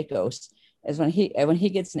horse Pecos is when he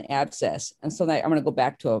gets an abscess. And so I'm going to go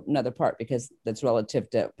back to another part because that's relative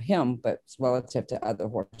to him, but it's relative to other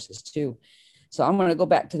horses too. So I'm going to go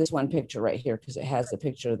back to this one picture right here because it has the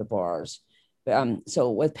picture of the bars. But,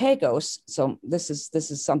 so with Pecos, so this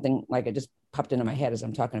is something like it just popped into my head as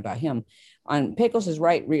I'm talking about him. On Pecos's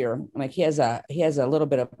right rear, like he has a little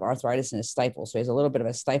bit of arthritis in his stifle, so he has a little bit of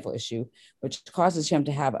a stifle issue, which causes him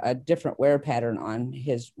to have a different wear pattern on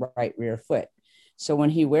his right rear foot. So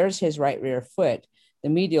when he wears his right rear foot, the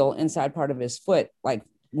medial inside part of his foot like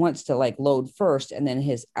wants to like load first, and then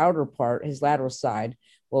his outer part, his lateral side,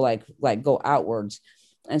 will like go outwards.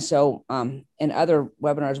 And so in other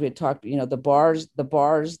webinars we had talked, you know, the bars,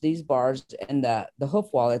 these bars, and the hoof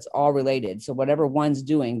wall, it's all related. So whatever one's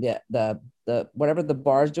doing, the whatever the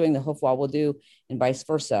bar's doing, the hoof wall will do, and vice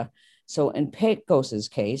versa. So in Pecos's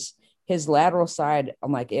case, his lateral side,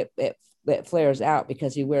 I'm like, it flares out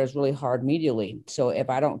because he wears really hard medially. So if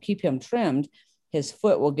I don't keep him trimmed, his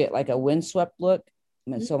foot will get like a windswept look.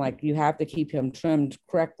 And so like you have to keep him trimmed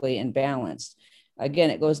correctly and balanced.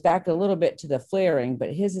 Again, it goes back a little bit to the flaring,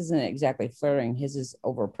 but his isn't exactly flaring. His is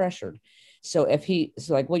overpressured. So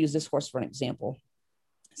like we'll use this horse for an example.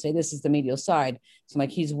 Say this is the medial side. So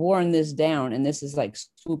like he's worn this down and this is like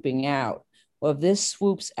swooping out. Well, if this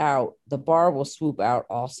swoops out, the bar will swoop out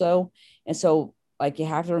also. And so like you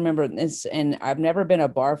have to remember this, and I've never been a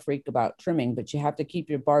bar freak about trimming, but you have to keep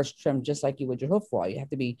your bars trimmed just like you would your hoof wall. You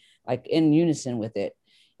have to be like in unison with it.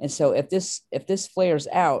 And so if this flares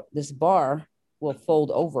out, this bar will fold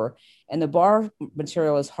over, and the bar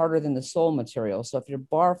material is harder than the sole material. So if your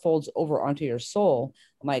bar folds over onto your sole,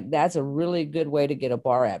 I'm like, that's a really good way to get a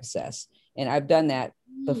bar abscess. And I've done that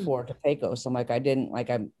before to Pecos. So I'm like, I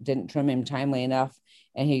didn't trim him timely enough,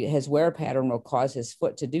 and his wear pattern will cause his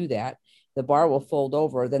foot to do that. The bar will fold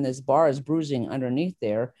over, then this bar is bruising underneath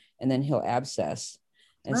there, and then he'll abscess.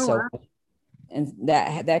 And wow. And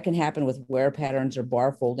that can happen with wear patterns or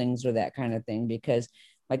bar foldings or that kind of thing, because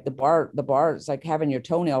like the bar is like having your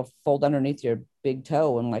toenail fold underneath your big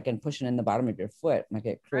toe and pushing in the bottom of your foot. Like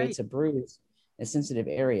it creates a bruise, a sensitive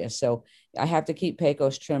area. So I have to keep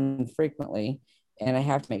Pecos trimmed frequently, and I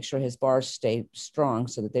have to make sure his bars stay strong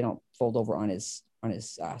so that they don't fold over on his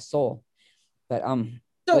sole. But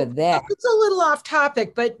so with that, it's a little off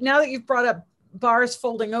topic, but now that you've brought up bars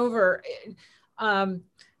folding over,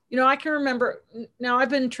 you know, I can remember now I've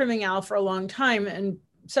been trimming Al for a long time, and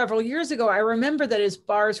several years ago, I remember that his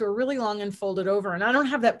bars were really long and folded over, and I don't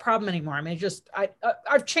have that problem anymore. I mean,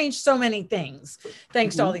 I've changed so many things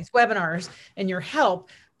thanks to all these webinars and your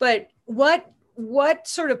help. But what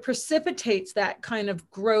sort of precipitates that kind of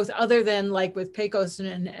growth other than like with Pecos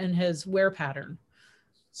and his wear pattern?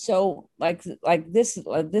 So like this is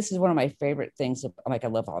one of my favorite things. Like I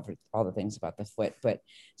love all the things about the foot, but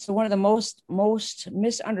so one of the most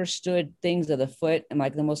misunderstood things of the foot, and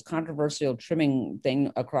like the most controversial trimming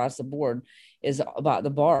thing across the board, is about the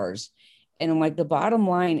bars. And I'm like, the bottom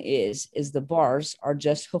line is the bars are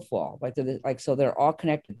just hoof wall. So they're all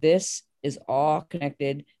connected. This is all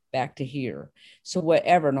connected back to here. So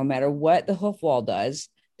no matter what the hoof wall does,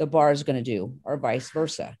 the bar is going to do, or vice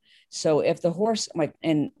versa. So if the horse,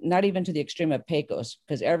 and not even to the extreme of Pecos,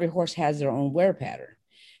 because every horse has their own wear pattern.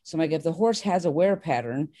 So like if the horse has a wear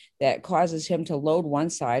pattern that causes him to load one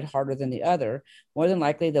side harder than the other, more than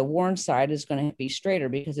likely the worn side is going to be straighter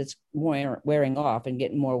because it's wearing off and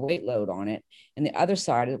getting more weight load on it. And the other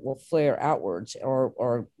side, it will flare outwards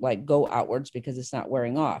or like go outwards because it's not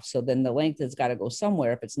wearing off. So then the length has got to go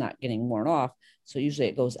somewhere if it's not getting worn off. So usually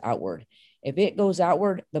it goes outward. If it goes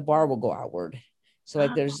outward, the bar will go outward. So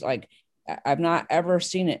like there's like, I've not ever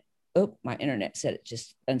seen it. Oh, my internet said it's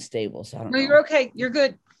just unstable. So I don't know. You're okay. You're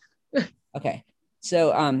good. Okay.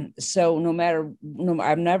 So no matter, no,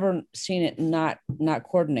 I've never seen it not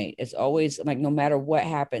coordinate. It's always like, no matter what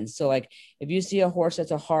happens. So like if you see a horse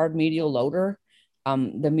that's a hard medial loader,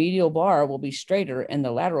 the medial bar will be straighter and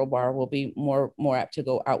the lateral bar will be more apt to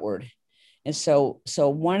go outward. And so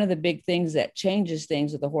one of the big things that changes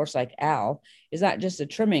things with a horse like Al is not just the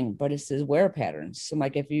trimming, but it's his wear patterns. So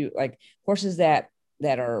like if you like horses that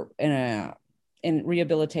are in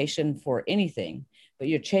rehabilitation for anything, but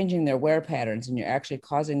you're changing their wear patterns and you're actually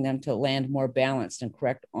causing them to land more balanced and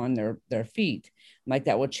correct on their feet, like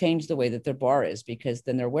that will change the way that their bar is, because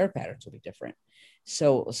then their wear patterns will be different.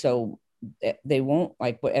 So they won't,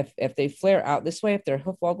 like, if they flare out this way, if their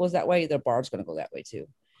hoof wall goes that way, their bar is going to go that way too.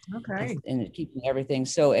 Okay. And keeping everything.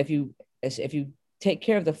 So if you take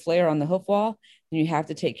care of the flare on the hoof wall, then you have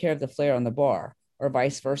to take care of the flare on the bar, or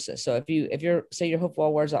vice versa. So if you're say your hoof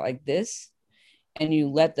wall wears out like this, and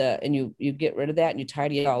you you get rid of that and you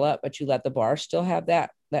tidy it all up, but you let the bar still have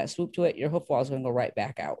that swoop to it, your hoof wall is going to go right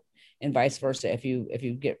back out. And vice versa. If you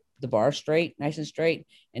get the bar straight, nice and straight,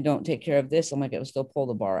 and don't take care of this, I'm like, it will still pull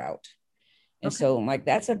the bar out. And so like,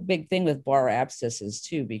 that's a big thing with bar abscesses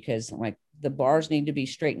too, because like the bars need to be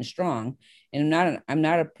straight and strong. And I'm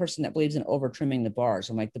not a person that believes in over trimming the bars.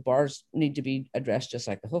 I'm like, the bars need to be addressed just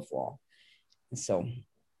like the hoof wall. And so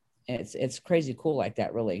it's crazy cool like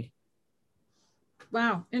that, really.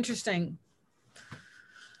 Wow. Interesting.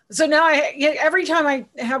 So now every time I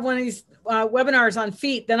have one of these webinars on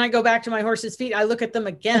feet, then I go back to my horse's feet. I look at them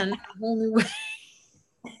again.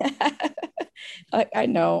 I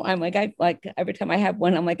know. I'm like, every time I have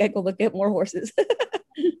one, I'm like, I go look at more horses.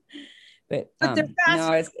 but they're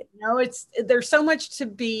fast. There's so much to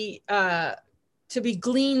be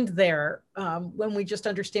gleaned there when we just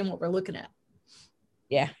understand what we're looking at.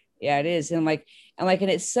 Yeah, it is. And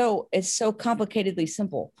it's so complicatedly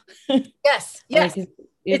simple. Yes.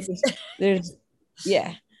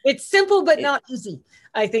 It's simple but not easy,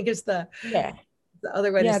 I think, is the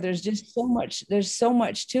other way. There's just so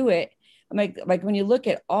much to it. I'm like when you look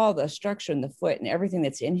at all the structure in the foot and everything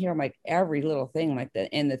that's in here, I'm like, every little thing, like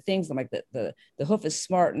the things, I'm like, the hoof is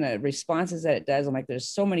smart and the responses that it does, I'm like, there's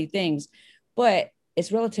so many things, but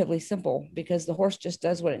it's relatively simple because the horse just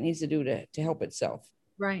does what it needs to do to help itself.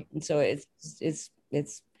 Right. And so it's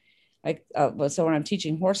like, so when I'm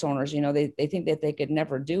teaching horse owners, they think that they could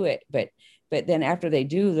never do it, but then after they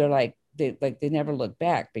do, they're like, they never look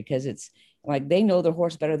back, because it's like, they know their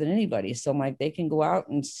horse better than anybody. So I'm like, they can go out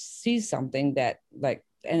and see something that, like,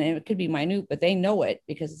 and it could be minute, but they know it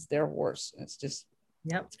because it's their horse. It's just,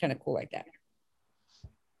 it's kind of cool like that.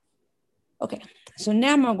 Okay. So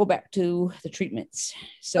now I'm going to go back to the treatments.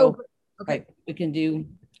 So like we can do,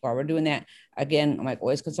 while we're doing that, again, I'm like,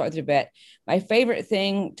 always consult with your vet. My favorite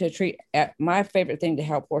thing to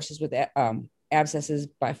help horses with abscesses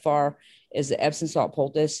by far is the Epsom salt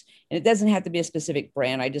poultice. And it doesn't have to be a specific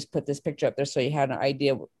brand. I just put this picture up there so you had an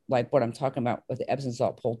idea like what I'm talking about with the Epsom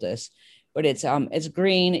salt poultice. But it's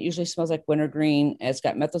green. It usually smells like wintergreen. And it's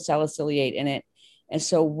got methyl salicylate in it. And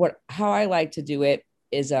so how I like to do it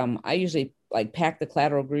is I usually like pack the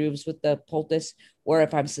collateral grooves with the poultice, or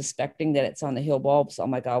if I'm suspecting that it's on the heel bulbs,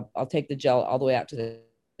 I'm like, I'll take the gel all the way out to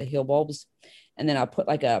the heel bulbs. And then I'll put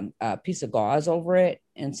like a piece of gauze over it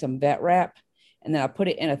and some vet wrap. And then I'll put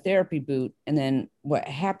it in a therapy boot. And then what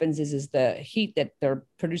happens is the heat that they're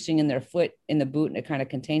producing in their foot in the boot, and it kind of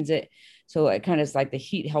contains it. So it kind of is like the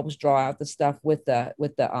heat helps draw out the stuff with the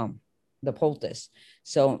poultice.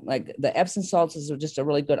 So like the Epsom salts is just a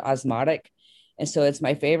really good osmotic. And so it's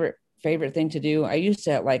my favorite thing to do. I used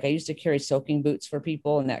to carry soaking boots for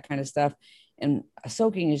people and that kind of stuff. And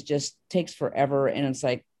soaking takes forever. And it's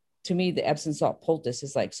like, to me, the Epsom salt poultice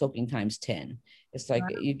is like soaking times 10. It's like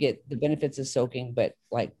you get the benefits of soaking, but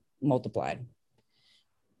like multiplied.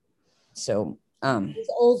 So it's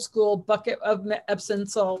old school bucket of Epsom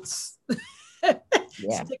salts.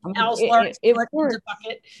 Yeah. It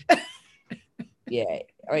bucket. Yeah,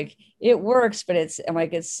 like it works, but it's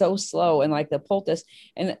so slow. And like the poultice,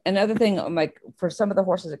 and another thing, like for some of the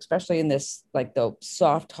horses, especially in this, like the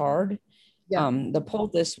soft hard, the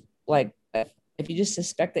poultice, like if you just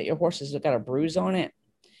suspect that your horse has got a bruise on it,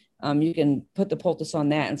 you can put the poultice on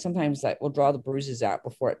that, and sometimes that will draw the bruises out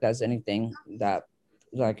before it does anything that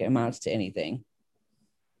like amounts to anything.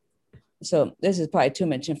 So this is probably too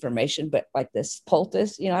much information, but like this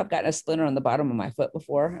poultice, I've gotten a splinter on the bottom of my foot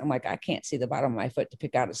before. I'm like, I can't see the bottom of my foot to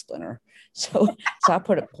pick out a splinter. So I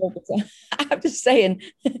put a poultice on. I'm just saying.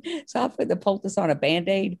 So I put the poultice on a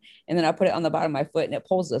Band-Aid, and then I put it on the bottom of my foot, and it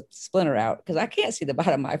pulls the splinter out because I can't see the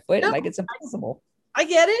bottom of my foot. Like, it's impossible. I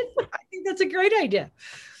get it. I think that's a great idea.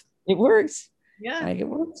 It works. Yeah. Like, it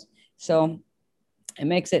works. So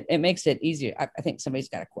it makes it easier. I think somebody's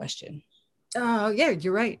got a question. Oh, yeah,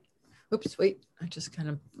 you're right. Oops, wait, I just kind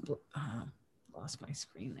of lost my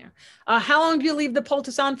screen there. How long do you leave the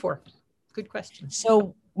poultice on for? Good question.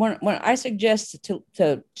 So when I suggest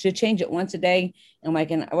to change it once a day, and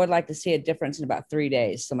I would like to see a difference in about 3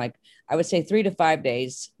 days. So I would say 3 to 5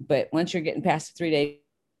 days, but once you're getting past the 3 days,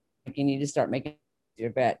 you need to start making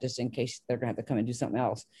your vet just in case they're gonna have to come and do something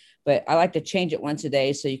else. But I like to change it once a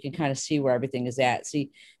day so you can kind of see where everything is at.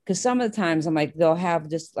 See, because some of the times they'll have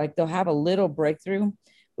a little breakthrough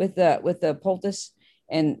with the poultice,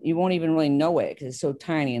 and you won't even really know it because it's so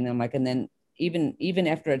tiny. And then even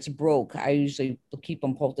after it's broke, I usually keep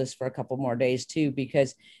them poultice for a couple more days too,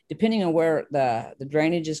 because depending on where the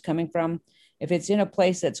drainage is coming from, if it's in a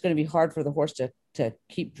place that's going to be hard for the horse to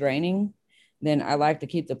keep draining, then I like to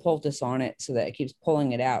keep the poultice on it so that it keeps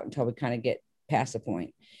pulling it out until we kind of get past the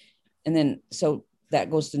point. And then, so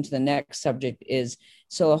that goes into the next subject is,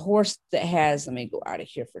 so a horse that has, let me go out of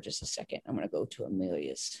here for just a second. I'm going to go to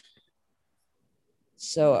Amelia's.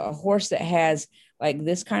 So a horse that has like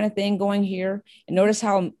this kind of thing going here, and notice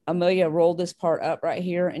how Amelia rolled this part up right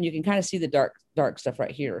here, and you can kind of see the dark stuff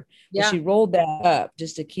right here. Yeah. But she rolled that up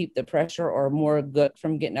just to keep the pressure or more gut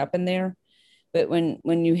from getting up in there. But when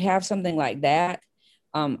you have something like that,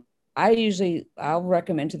 I'll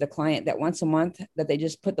recommend to the client that once a month that they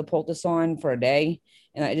just put the poultice on for a day,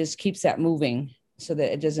 and it just keeps that moving so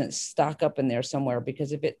that it doesn't stock up in there somewhere.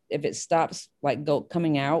 Because if it stops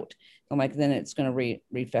coming out, then it's going to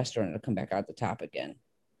refester and it'll come back out the top again.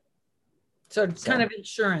 So it's kind of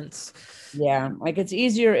insurance. Yeah, it's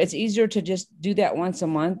easier to just do that once a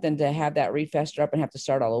month than to have that refester up and have to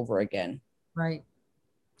start all over again. Right.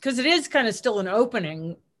 Because it is kind of still an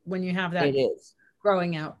opening when you have that. It is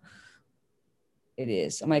growing out. It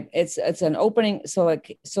is. It's an opening. So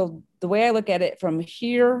the way I look at it, from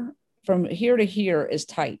here to here is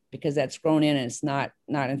tight because that's grown in and it's not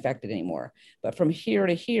infected anymore. But from here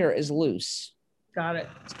to here is loose. Got it.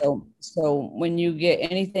 So when you get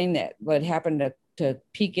anything that would happen to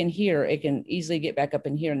peak in here, it can easily get back up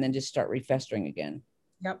in here and then just start refestering again.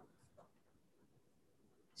 Yep.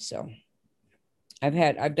 So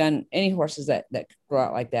I've done any horses that grow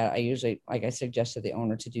out like that. I suggest to the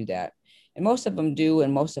owner to do that. And most of them do,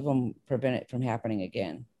 and most of them prevent it from happening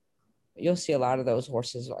again. But you'll see a lot of those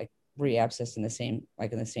horses re-abscess in the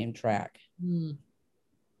same track. Mm.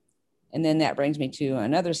 And then that brings me to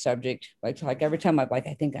another subject. Like every time I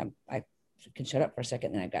think I can shut up for a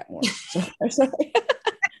second, then I got more.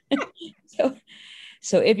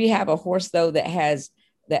 So if you have a horse though that has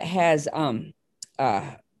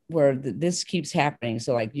where this keeps happening.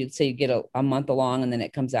 So you'd say you get a month along and then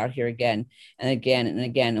it comes out here again and again and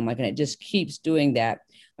again. And it just keeps doing that.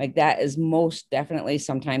 That is most definitely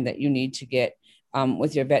sometime that you need to get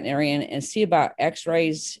with your veterinarian and see about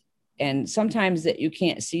x-rays. And sometimes that you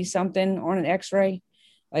can't see something on an x-ray,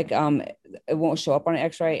 it won't show up on an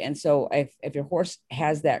x-ray. And so if your horse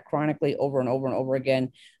has that chronically over and over and over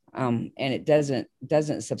again, and it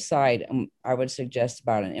doesn't subside, I would suggest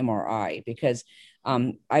about an MRI, because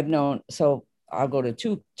I've known, so I'll go to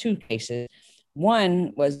two cases.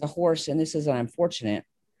 One was a horse, and this is unfortunate.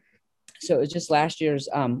 So it was just last year's,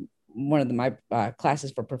 one of my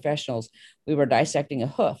classes for professionals, we were dissecting a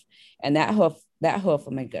hoof, and that hoof,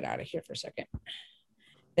 let me get out of here for a second.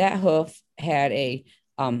 That hoof had it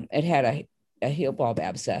had a heel bulb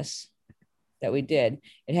abscess that we did.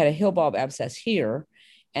 It had a heel bulb abscess here.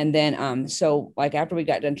 And then, so after we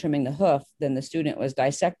got done trimming the hoof, then the student was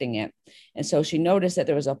dissecting it. And so she noticed that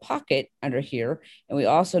there was a pocket under here. And we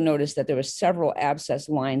also noticed that there was several abscess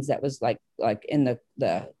lines that was like in the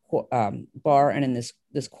bar and in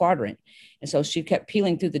this quadrant. And so she kept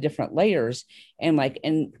peeling through the different layers, and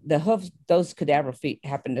and the hoof, those cadaver feet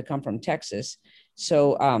happened to come from Texas.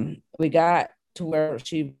 So we got to where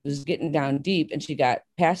she was getting down deep, and she got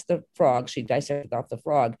past the frog. She dissected off the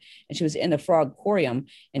frog, and she was in the frog corium,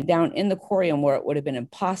 and down in the corium, where it would have been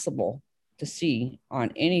impossible to see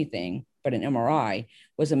on anything but an MRI,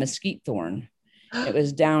 was a mesquite thorn. It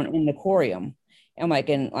was down in the corium. And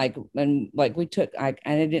we took, and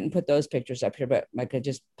I didn't put those pictures up here, but it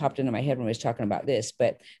just popped into my head when we was talking about this,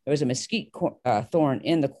 but there was a mesquite thorn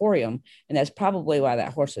in the corium. And that's probably why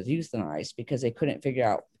that horse was euthanized, because they couldn't figure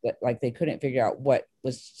out what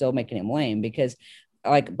was still making him lame, because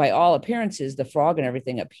by all appearances, the frog and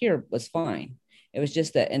everything up here was fine. It was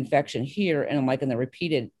just the infection here. And in the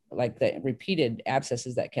repeated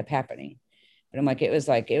abscesses that kept happening. But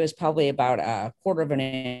it was probably about a quarter of an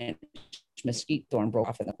inch mesquite thorn broke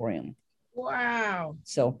off in the corium. Wow.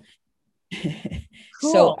 So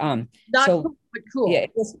So, Cool. Not so cool, but cool. yeah,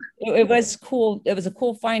 it was cool. It was a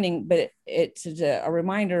cool finding, but it's a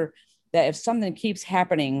reminder that if something keeps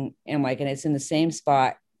happening and like, and it's in the same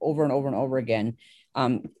spot over and over and over again,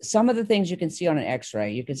 some of the things you can see on an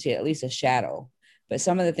x-ray, you can see at least a shadow, but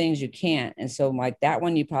some of the things you can't. And so like that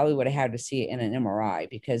one, you probably would have had to see it in an MRI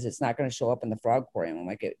because it's not going to show up in the frog aquarium.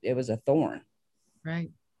 Like it was a thorn. Right.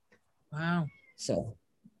 Wow. So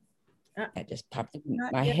that just popped in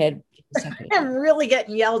my Yeah. head. I'm really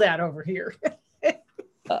getting yelled at over here.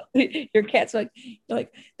 Your cat's like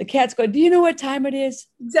the cat's going, do you know what time it is?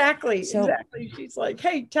 Exactly. She's like,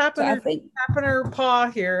 hey, tapping her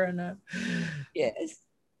paw here. And yes.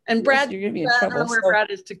 And Brad, you're gonna be in trouble. I don't know where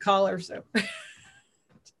Brad is to call her. So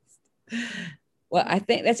well, I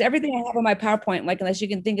think that's everything I have on my PowerPoint, like unless you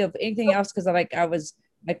can think of anything else, because I was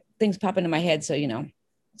like things pop into my head. So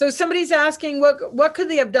So somebody's asking what could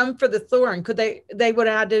they have done for the thorn? Could they would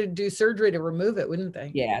have had to do surgery to remove it, wouldn't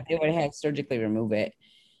they? Yeah, they would have had to surgically remove it.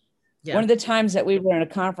 Yeah. One of the times that we were in a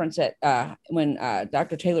conference at when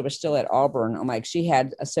Dr. Taylor was still at Auburn, I'm like, she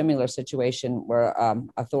had a similar situation where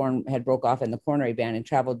a thorn had broke off in the coronary band and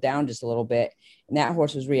traveled down just a little bit, and that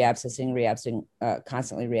horse was reabscessing,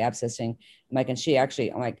 constantly reabscessing. I'm like, and she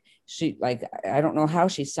actually, I don't know how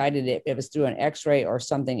she cited it. It was through an X-ray or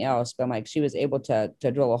something else, but I'm like, she was able to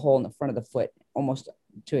drill a hole in the front of the foot almost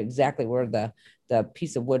to exactly where the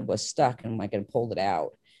piece of wood was stuck, and like, and pulled it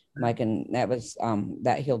out. Like, and that was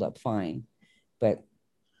that healed up fine. But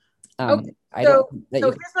okay. So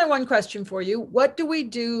here's my one question for you. What do we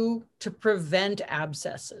do to prevent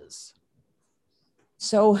abscesses?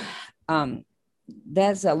 So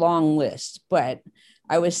that's a long list, but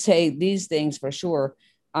I would say these things for sure.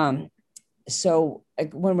 So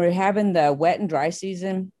when we're having the wet and dry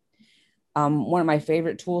season, one of my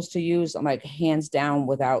favorite tools to use, I'm like, hands down,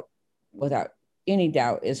 without any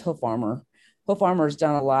doubt, is Hoof Armor. Hoof Armor has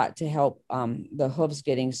done a lot to help the hooves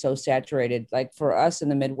getting so saturated. Like for us in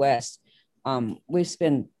the Midwest, we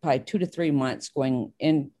spend probably 2 to 3 months going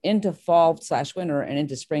into fall/winter and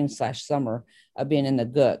into spring/summer of being in the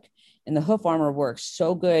gook. And the Hoof Armor works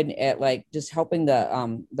so good at like just helping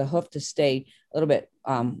the hoof to stay a little bit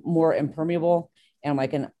more impermeable. And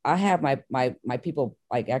like, and I have my people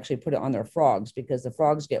like actually put it on their frogs because the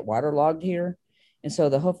frogs get waterlogged here. And so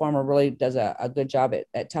the Hoof Armor really does a good job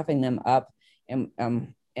at toughening them up. And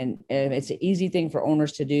it's an easy thing for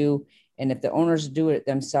owners to do. And if the owners do it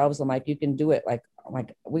themselves, I'm like, you can do it like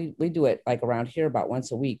we do it like around here about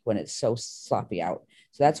once a week when it's so sloppy out.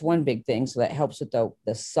 So that's one big thing. So that helps with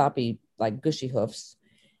the sloppy, like gushy hoofs.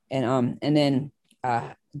 And then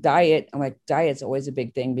diet, I'm like, diet's always a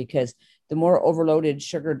big thing because the more overloaded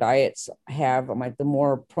sugar diets have, I'm like, the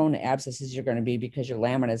more prone to abscesses you're going to be because your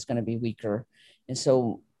lamina is going to be weaker. And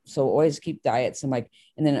so always keep diets. And like,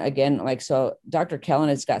 and then again, like, so Dr. Kellen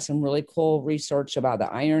has got some really cool research about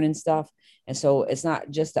the iron and stuff. And so it's not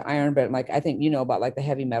just the iron, but like, I think, about like the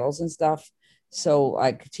heavy metals and stuff. So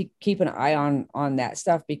like keep an eye on that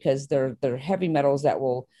stuff because they're heavy metals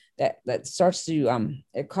that starts to,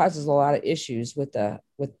 it causes a lot of issues with the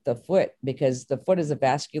foot because the foot is a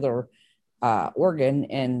vascular organ,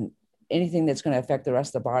 and anything that's going to affect the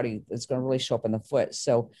rest of the body, it's going to really show up in the foot.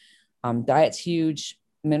 So diet's huge.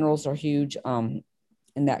 Minerals are huge, and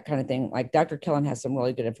that kind of thing. Like Dr. Kellen has some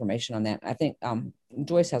really good information on that. I think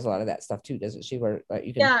Joyce has a lot of that stuff too, doesn't she? Where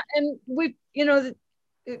you can... Yeah, and we,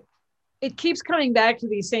 it keeps coming back to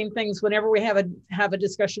these same things whenever we have a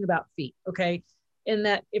discussion about feet. Okay, in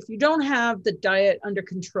that if you don't have the diet under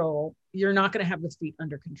control, you're not going to have the feet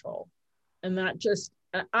under control, and that just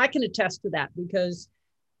I can attest to that because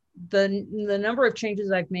the number of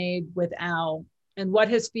changes I've made with Al and what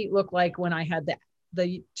his feet look like when I had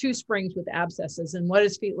the 2 springs with abscesses and what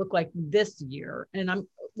his feet look like this year. And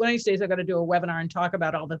one of these days I've got to do a webinar and talk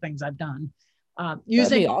about all the things I've done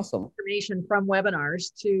using awesome information from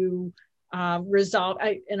webinars to resolve.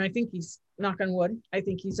 And I think he's, knock on wood, I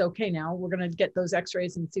think he's okay now. We're going to get those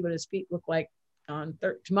x-rays and see what his feet look like on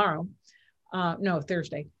tomorrow. No,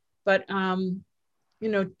 Thursday. But,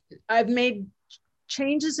 I've made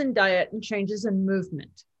changes in diet and changes in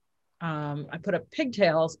movement. I put up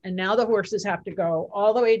pigtails, and now the horses have to go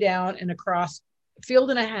all the way down and across a field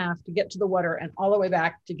and a half to get to the water and all the way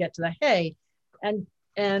back to get to the hay. And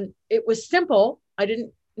it was simple. I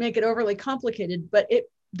didn't make it overly complicated, but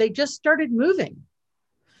they just started moving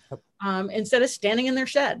instead of standing in their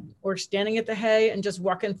shed or standing at the hay and just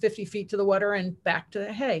walking 50 feet to the water and back to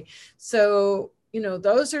the hay. So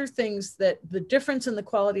those are things that the difference in the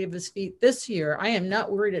quality of his feet this year, I am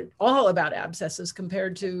not worried at all about abscesses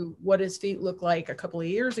compared to what his feet looked like a couple of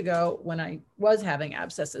years ago when I was having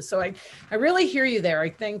abscesses. So I really hear you there. I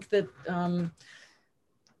think that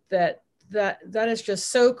that is just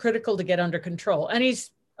so critical to get under control. And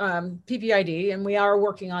he's PPID, and we are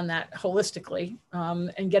working on that holistically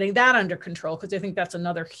and getting that under control, because I think that's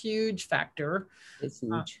another huge factor. It's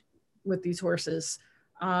huge with these horses.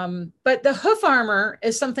 But the hoof armor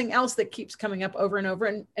is something else that keeps coming up over and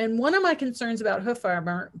over. And one of my concerns about hoof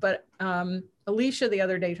armor, but Alicia the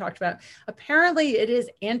other day talked about, apparently it is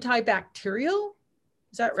antibacterial.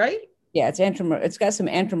 Is that right? Yeah, it's got some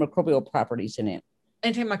antimicrobial properties in it.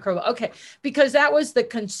 Antimicrobial. Okay. Because that was the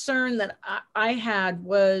concern that I had,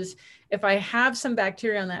 was if I have some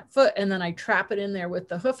bacteria on that foot and then I trap it in there with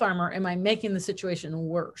the hoof armor, am I making the situation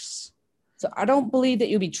worse? So I don't believe that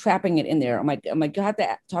you'll be trapping it in there. I'm like, I have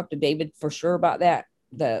to talk to David for sure about that.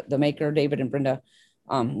 The maker, David and Brenda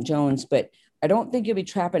Jones, but I don't think you'll be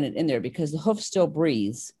trapping it in there because the hoof still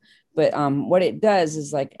breathes. But what it does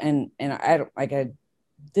is like, and I don't like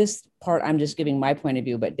this part, I'm just giving my point of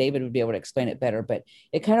view, but David would be able to explain it better. But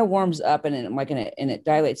it kind of warms up and it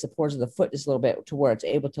dilates the pores of the foot just a little bit to where it's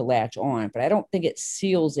able to latch on. But I don't think it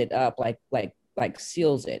seals it up like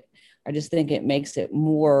seals it. I just think it makes it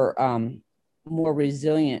more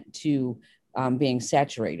resilient to being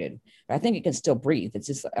saturated. But I think it can still breathe. It's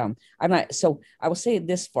just I'm not. So I will say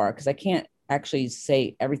this far because I can't actually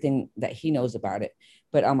say everything that he knows about it.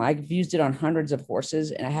 But I've used it on hundreds of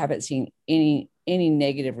horses and I haven't seen any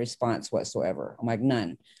negative response whatsoever. I'm like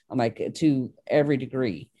none. I'm like to every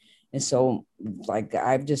degree. And so like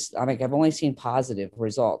I've only seen positive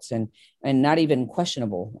results and not even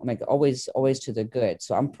questionable. I'm like always to the good.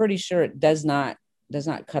 So I'm pretty sure it does not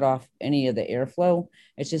cut off any of the airflow.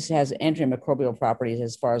 It just has antimicrobial properties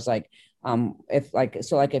as far as like if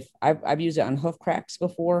I've used it on hoof cracks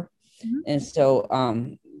before. Mm-hmm. And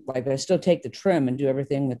so like I still take the trim and do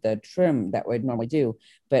everything with the trim that we'd normally do,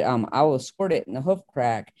 but I will squirt it in the hoof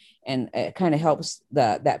crack and it kind of helps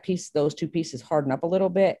those two pieces harden up a little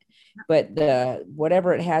bit. But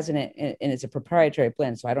whatever it has in it, and it's a proprietary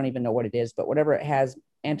blend, so I don't even know what it is, but whatever it has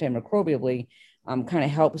antimicrobially kind of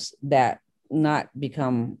helps that not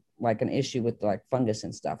become like an issue with like fungus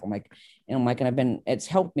and stuff. It's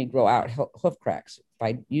helped me grow out hoof cracks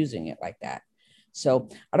by using it like that. So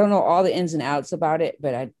I don't know all the ins and outs about it,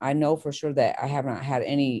 but I know for sure that I have not had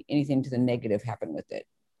anything to the negative happen with it.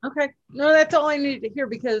 Okay. No, that's all I needed to hear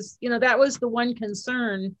because, that was the one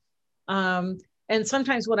concern. And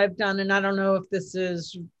sometimes what I've done, and I don't know if this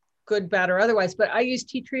is good, bad, or otherwise, but I use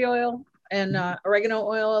tea tree oil and oregano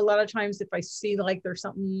oil. A lot of times if I see like there's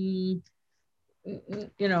something,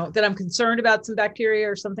 that I'm concerned about some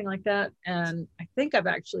bacteria or something like that. And I think I've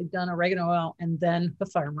actually done oregano oil and then the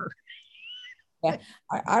farmer. Yeah,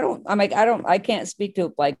 I can't speak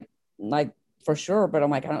to like for sure, but I'm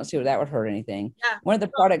like, I don't see where that would hurt anything. Yeah. One of the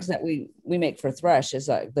products that we make for thrush is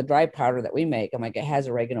the dry powder that we make. I'm like, it has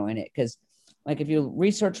oregano in it. Cause like, if you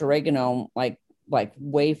research oregano, like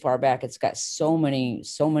way far back, it's got so many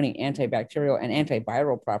antibacterial and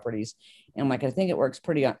antiviral properties. And I'm like, I think it works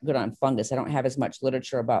pretty good on fungus. I don't have as much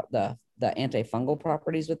literature about the antifungal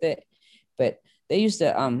properties with it, but they used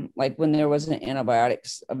to, like when there wasn't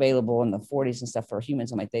antibiotics available in the 40s and stuff for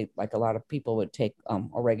humans, I'm like, a lot of people would take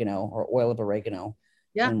oregano or oil of oregano.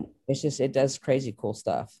 Yeah. And it does crazy cool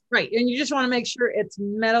stuff. Right. And you just want to make sure it's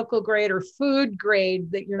medical grade or food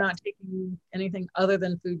grade, that you're not taking anything other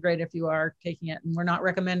tthan food grade if you are taking it. And we're not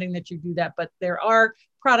recommending that you do that, but there are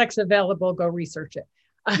products available. Go research it.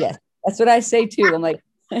 Yes. That's what I say too. I'm like,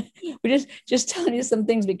 we're just telling you some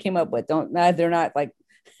things we came up with. They're not like,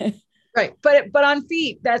 right. But on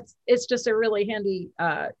feet, it's just a really handy,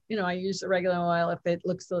 I use the regular oil if it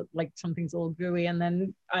looks like something's a little gooey. And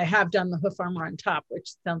then I have done the hoof armor on top,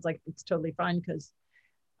 which sounds like it's totally fine because,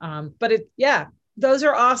 those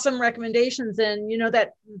are awesome recommendations. And we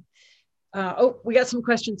got some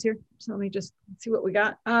questions here. So let me just see what we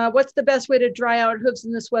got. What's the best way to dry out hooves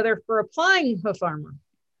in this weather for applying hoof armor?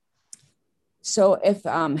 So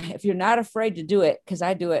if you're not afraid to do it, because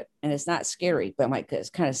I do it and it's not scary, but it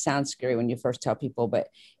kind of sounds scary when you first tell people, but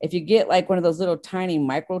if you get like one of those little tiny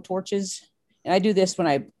micro torches, and I do this when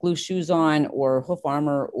I glue shoes on or hoof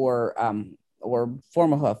armor or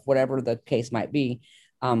form a hoof, whatever the case might be.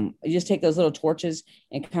 You just take those little torches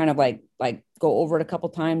and kind of like go over it a couple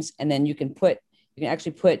times. And then you can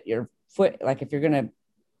actually put your foot, like if you're going to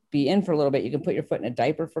be in for a little bit, you can put your foot in a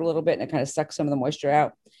diaper for a little bit and it kind of sucks some of the moisture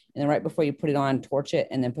out. And then right before you put it on, torch it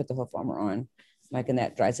and then put the hoof armor on, and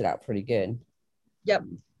that dries it out pretty good. Yep.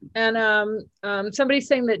 And somebody's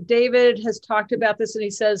saying that David has talked about this, and he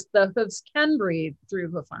says the hooves can breathe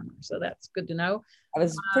through hoof armor. So that's good to know. I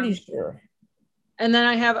was pretty sure. And then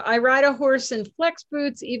I ride a horse in flex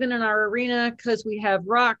boots, even in our arena, because we have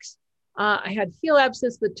rocks. I had heel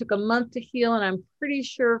abscess that took a month to heal. And I'm pretty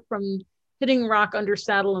sure from hitting rock under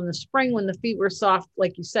saddle in the spring when the feet were soft,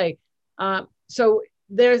 like you say. So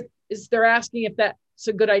they're asking if that's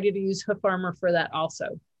a good idea to use hoof armor for that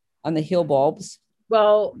also. On the heel bulbs?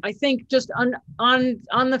 Well, I think just on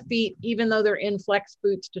the feet, even though they're in flex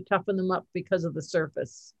boots, to toughen them up because of the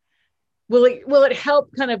surface. Will it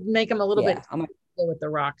help kind of make them a little bit with the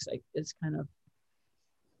rocks? It's kind of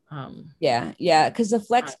yeah, because the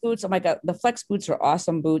flex boots, the flex boots are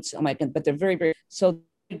awesome boots. But they're very, very so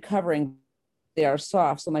covering. They are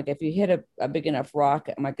soft. So if you hit a big enough rock,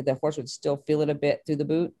 the horse would still feel it a bit through the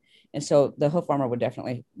boot, and so the hoof armor would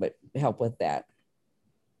definitely help with that.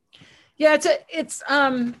 Yeah, it's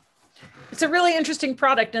a really interesting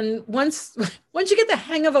product, and once you get the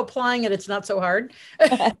hang of applying it, it's not so hard.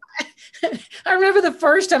 I remember the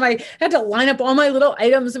first time I had to line up all my little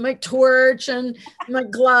items and my torch and my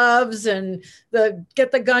gloves and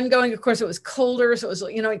get the gun going. Of course, it was colder, so it was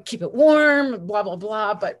keep it warm, blah blah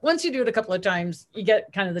blah. But once you do it a couple of times, you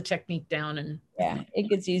get kind of the technique down, and yeah, it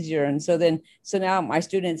gets easier. And so now my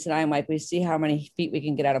students and I we see how many feet we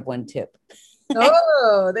can get out of one tip.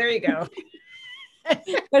 Oh, there you go.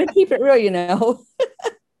 Gotta keep it real,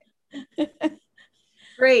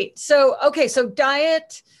 Great. So, okay. So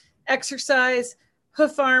diet, exercise,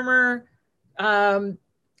 hoof armor. And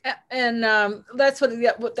that's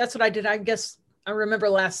what I did. I guess I remember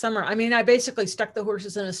last summer. I mean, I basically stuck the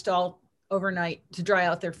horses in a stall overnight to dry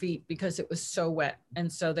out their feet because it was so wet. And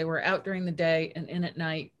so they were out during the day and in at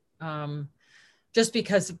night, just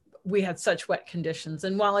because we had such wet conditions.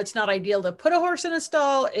 And while it's not ideal to put a horse in a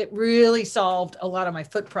stall, it really solved a lot of my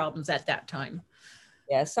foot problems at that time.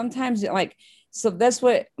 Yeah, sometimes so that's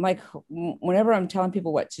what, whenever I'm telling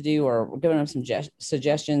people what to do or giving them some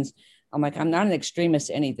suggestions, I'm I'm not an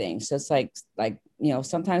extremist anything. So it's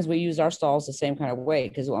sometimes we use our stalls the same kind of way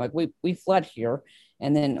because we flood here.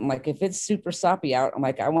 And then I'm if it's super soppy out,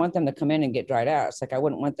 I want them to come in and get dried out. It's I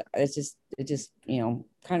wouldn't want it just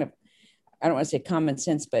kind of, I don't want to say common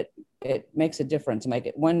sense, but it makes a difference.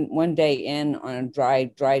 One day in on dry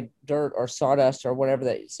dirt or sawdust or whatever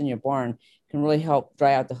that's in your barn can really help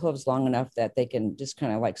dry out the hooves long enough that they can just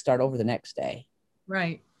kind of start over the next day.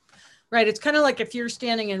 Right. Right. It's kind of like if you're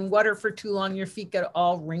standing in water for too long, your feet get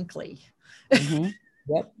all wrinkly. Mm-hmm.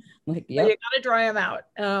 Yep. Yep. You got to dry them out.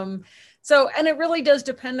 And it really does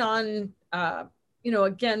depend on,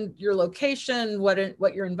 again, your location,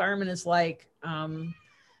 what your environment is like.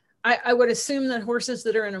 I would assume that horses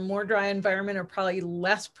that are in a more dry environment are probably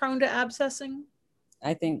less prone to abscessing.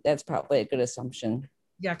 I think that's probably a good assumption.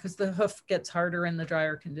 Yeah, because the hoof gets harder in the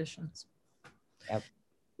drier conditions. Yep.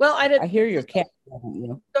 Well, I hear your cat.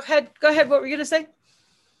 Go ahead. What were you going to say?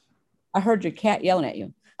 I heard your cat yelling at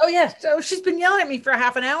you. Oh, yeah. So she's been yelling at me for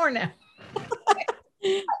half an hour now.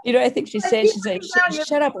 I think she's saying,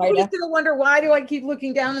 shut up, Ida. I'm just going to wonder, why do I keep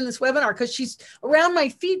looking down in this webinar? Because she's around my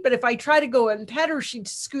feet, but if I try to go and pet her, she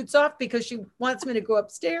scoots off because she wants me to go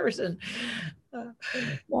upstairs. And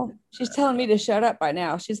well, she's telling me to shut up by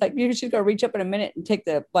now. She's she's going to reach up in a minute and take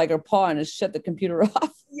her paw and just shut the computer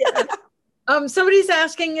off. Yeah. Somebody's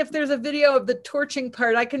asking if there's a video of the torching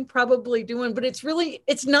part. I can probably do one, but it's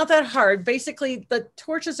not that hard. Basically, the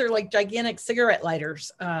torches are like gigantic cigarette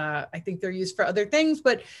lighters. I think they're used for other things,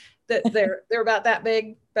 but they're about that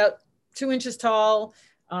big, about 2 inches tall.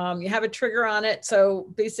 You have a trigger on it. So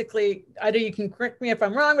basically, Ida, you can correct me if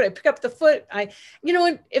I'm wrong, but I pick up the foot.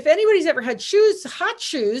 If anybody's ever had hot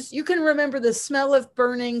shoes, you can remember the smell of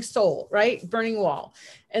burning sole, right? Burning wall.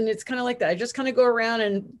 And it's kind of like that. I just kind of go around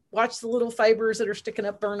and watch the little fibers that are sticking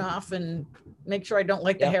up burn off and make sure I don't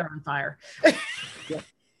light the hair on fire. Yeah.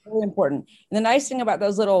 Really important. And the nice thing about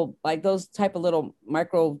those those type of little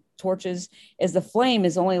micro torches is the flame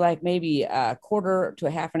is only maybe a quarter to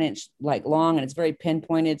a half an inch long, and it's very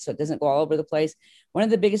pinpointed, so it doesn't go all over the place. One of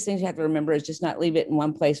the biggest things you have to remember is just not leave it in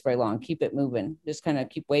one place very long. Keep it moving. Just kind of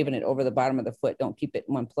keep waving it over the bottom of the foot. Don't keep it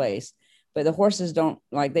in one place. But the horses don't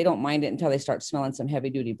mind it until they start smelling some heavy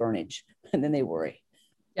duty burnage, and then they worry.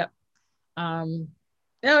 Yep. No,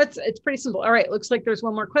 it's pretty simple. All right. Looks like there's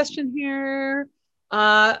one more question here.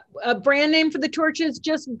 A brand name for the torches,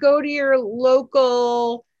 just go to your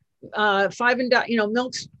local Five and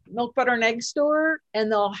milk, butter, and egg store, and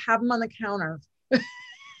they'll have them on the counter.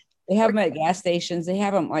 They have them at gas stations. They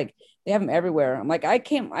have them they have them everywhere. I'm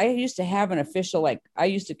I used to have an official, I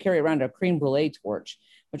used to carry around a creme brulee torch,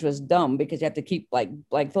 which was dumb because you have to keep like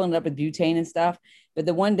filling it up with butane and stuff. But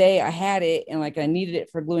the one day I had it and like I needed it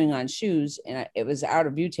for gluing on shoes and it was out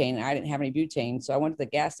of butane and I didn't have any butane. So I went to the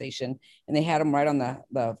gas station and they had them right on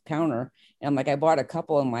the counter. And I'm like, I bought a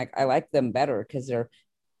couple and like, I like them better because they're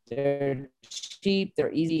cheap,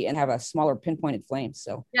 they're easy and have a smaller pinpointed flame.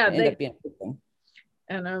 So yeah, it ended up being a good thing.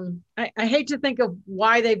 And I hate to think of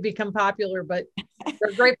why they've become popular, but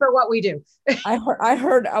they're great for what we do. I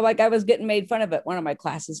heard like I was getting made fun of at one of my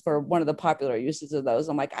classes for one of the popular uses of those.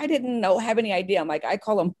 I'm like, I didn't have any idea. I'm like, I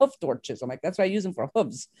call them hoof torches. I'm like, that's why I use them for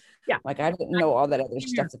hooves. Yeah. Like I didn't know all that other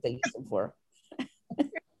stuff that they use them for.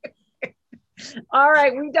 All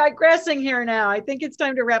right, we're digressing here now. I think it's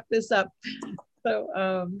time to wrap this up.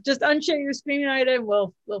 So just unshare your screen, Ida, and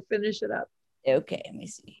we'll finish it up. Okay, let me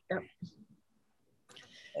see. Yep.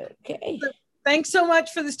 Okay. So thanks so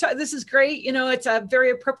much for this. This is great. You know, it's a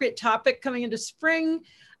very appropriate topic coming into spring.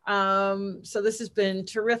 So this has been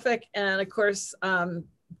terrific. And of course,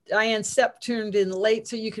 Diane Sepp tuned in late,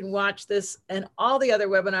 so you can watch this and all the other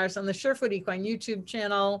webinars on the Surefoot Equine YouTube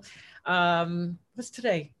channel. What's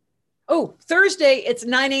today? Oh, Thursday, it's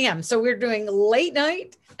 9 a.m. So we're doing late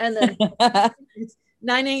night and then it's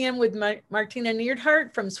 9 a.m. with Martina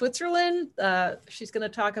Neidhart from Switzerland. She's going to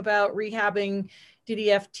talk about rehabbing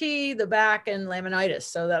DDFT, the back, and laminitis.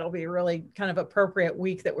 So that'll be a really kind of appropriate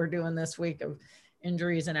week that we're doing this week of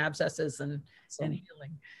injuries and abscesses and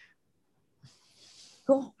healing.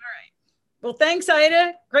 Cool. All right. Well, thanks,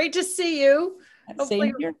 Ida. Great to see you.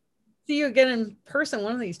 Same here. See you again in person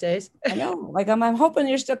one of these days. I know. Like I'm hoping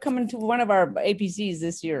you're still coming to one of our APCs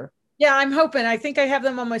this year. Yeah, I'm hoping. I think I have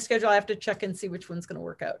them on my schedule. I have to check and see which one's going to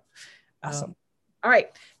work out. Awesome. All right.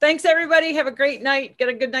 Thanks, everybody. Have a great night. Get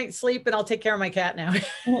a good night's sleep, and I'll take care of my cat now.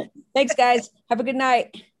 Thanks, guys. Have a good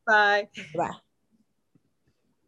night. Bye. Bye.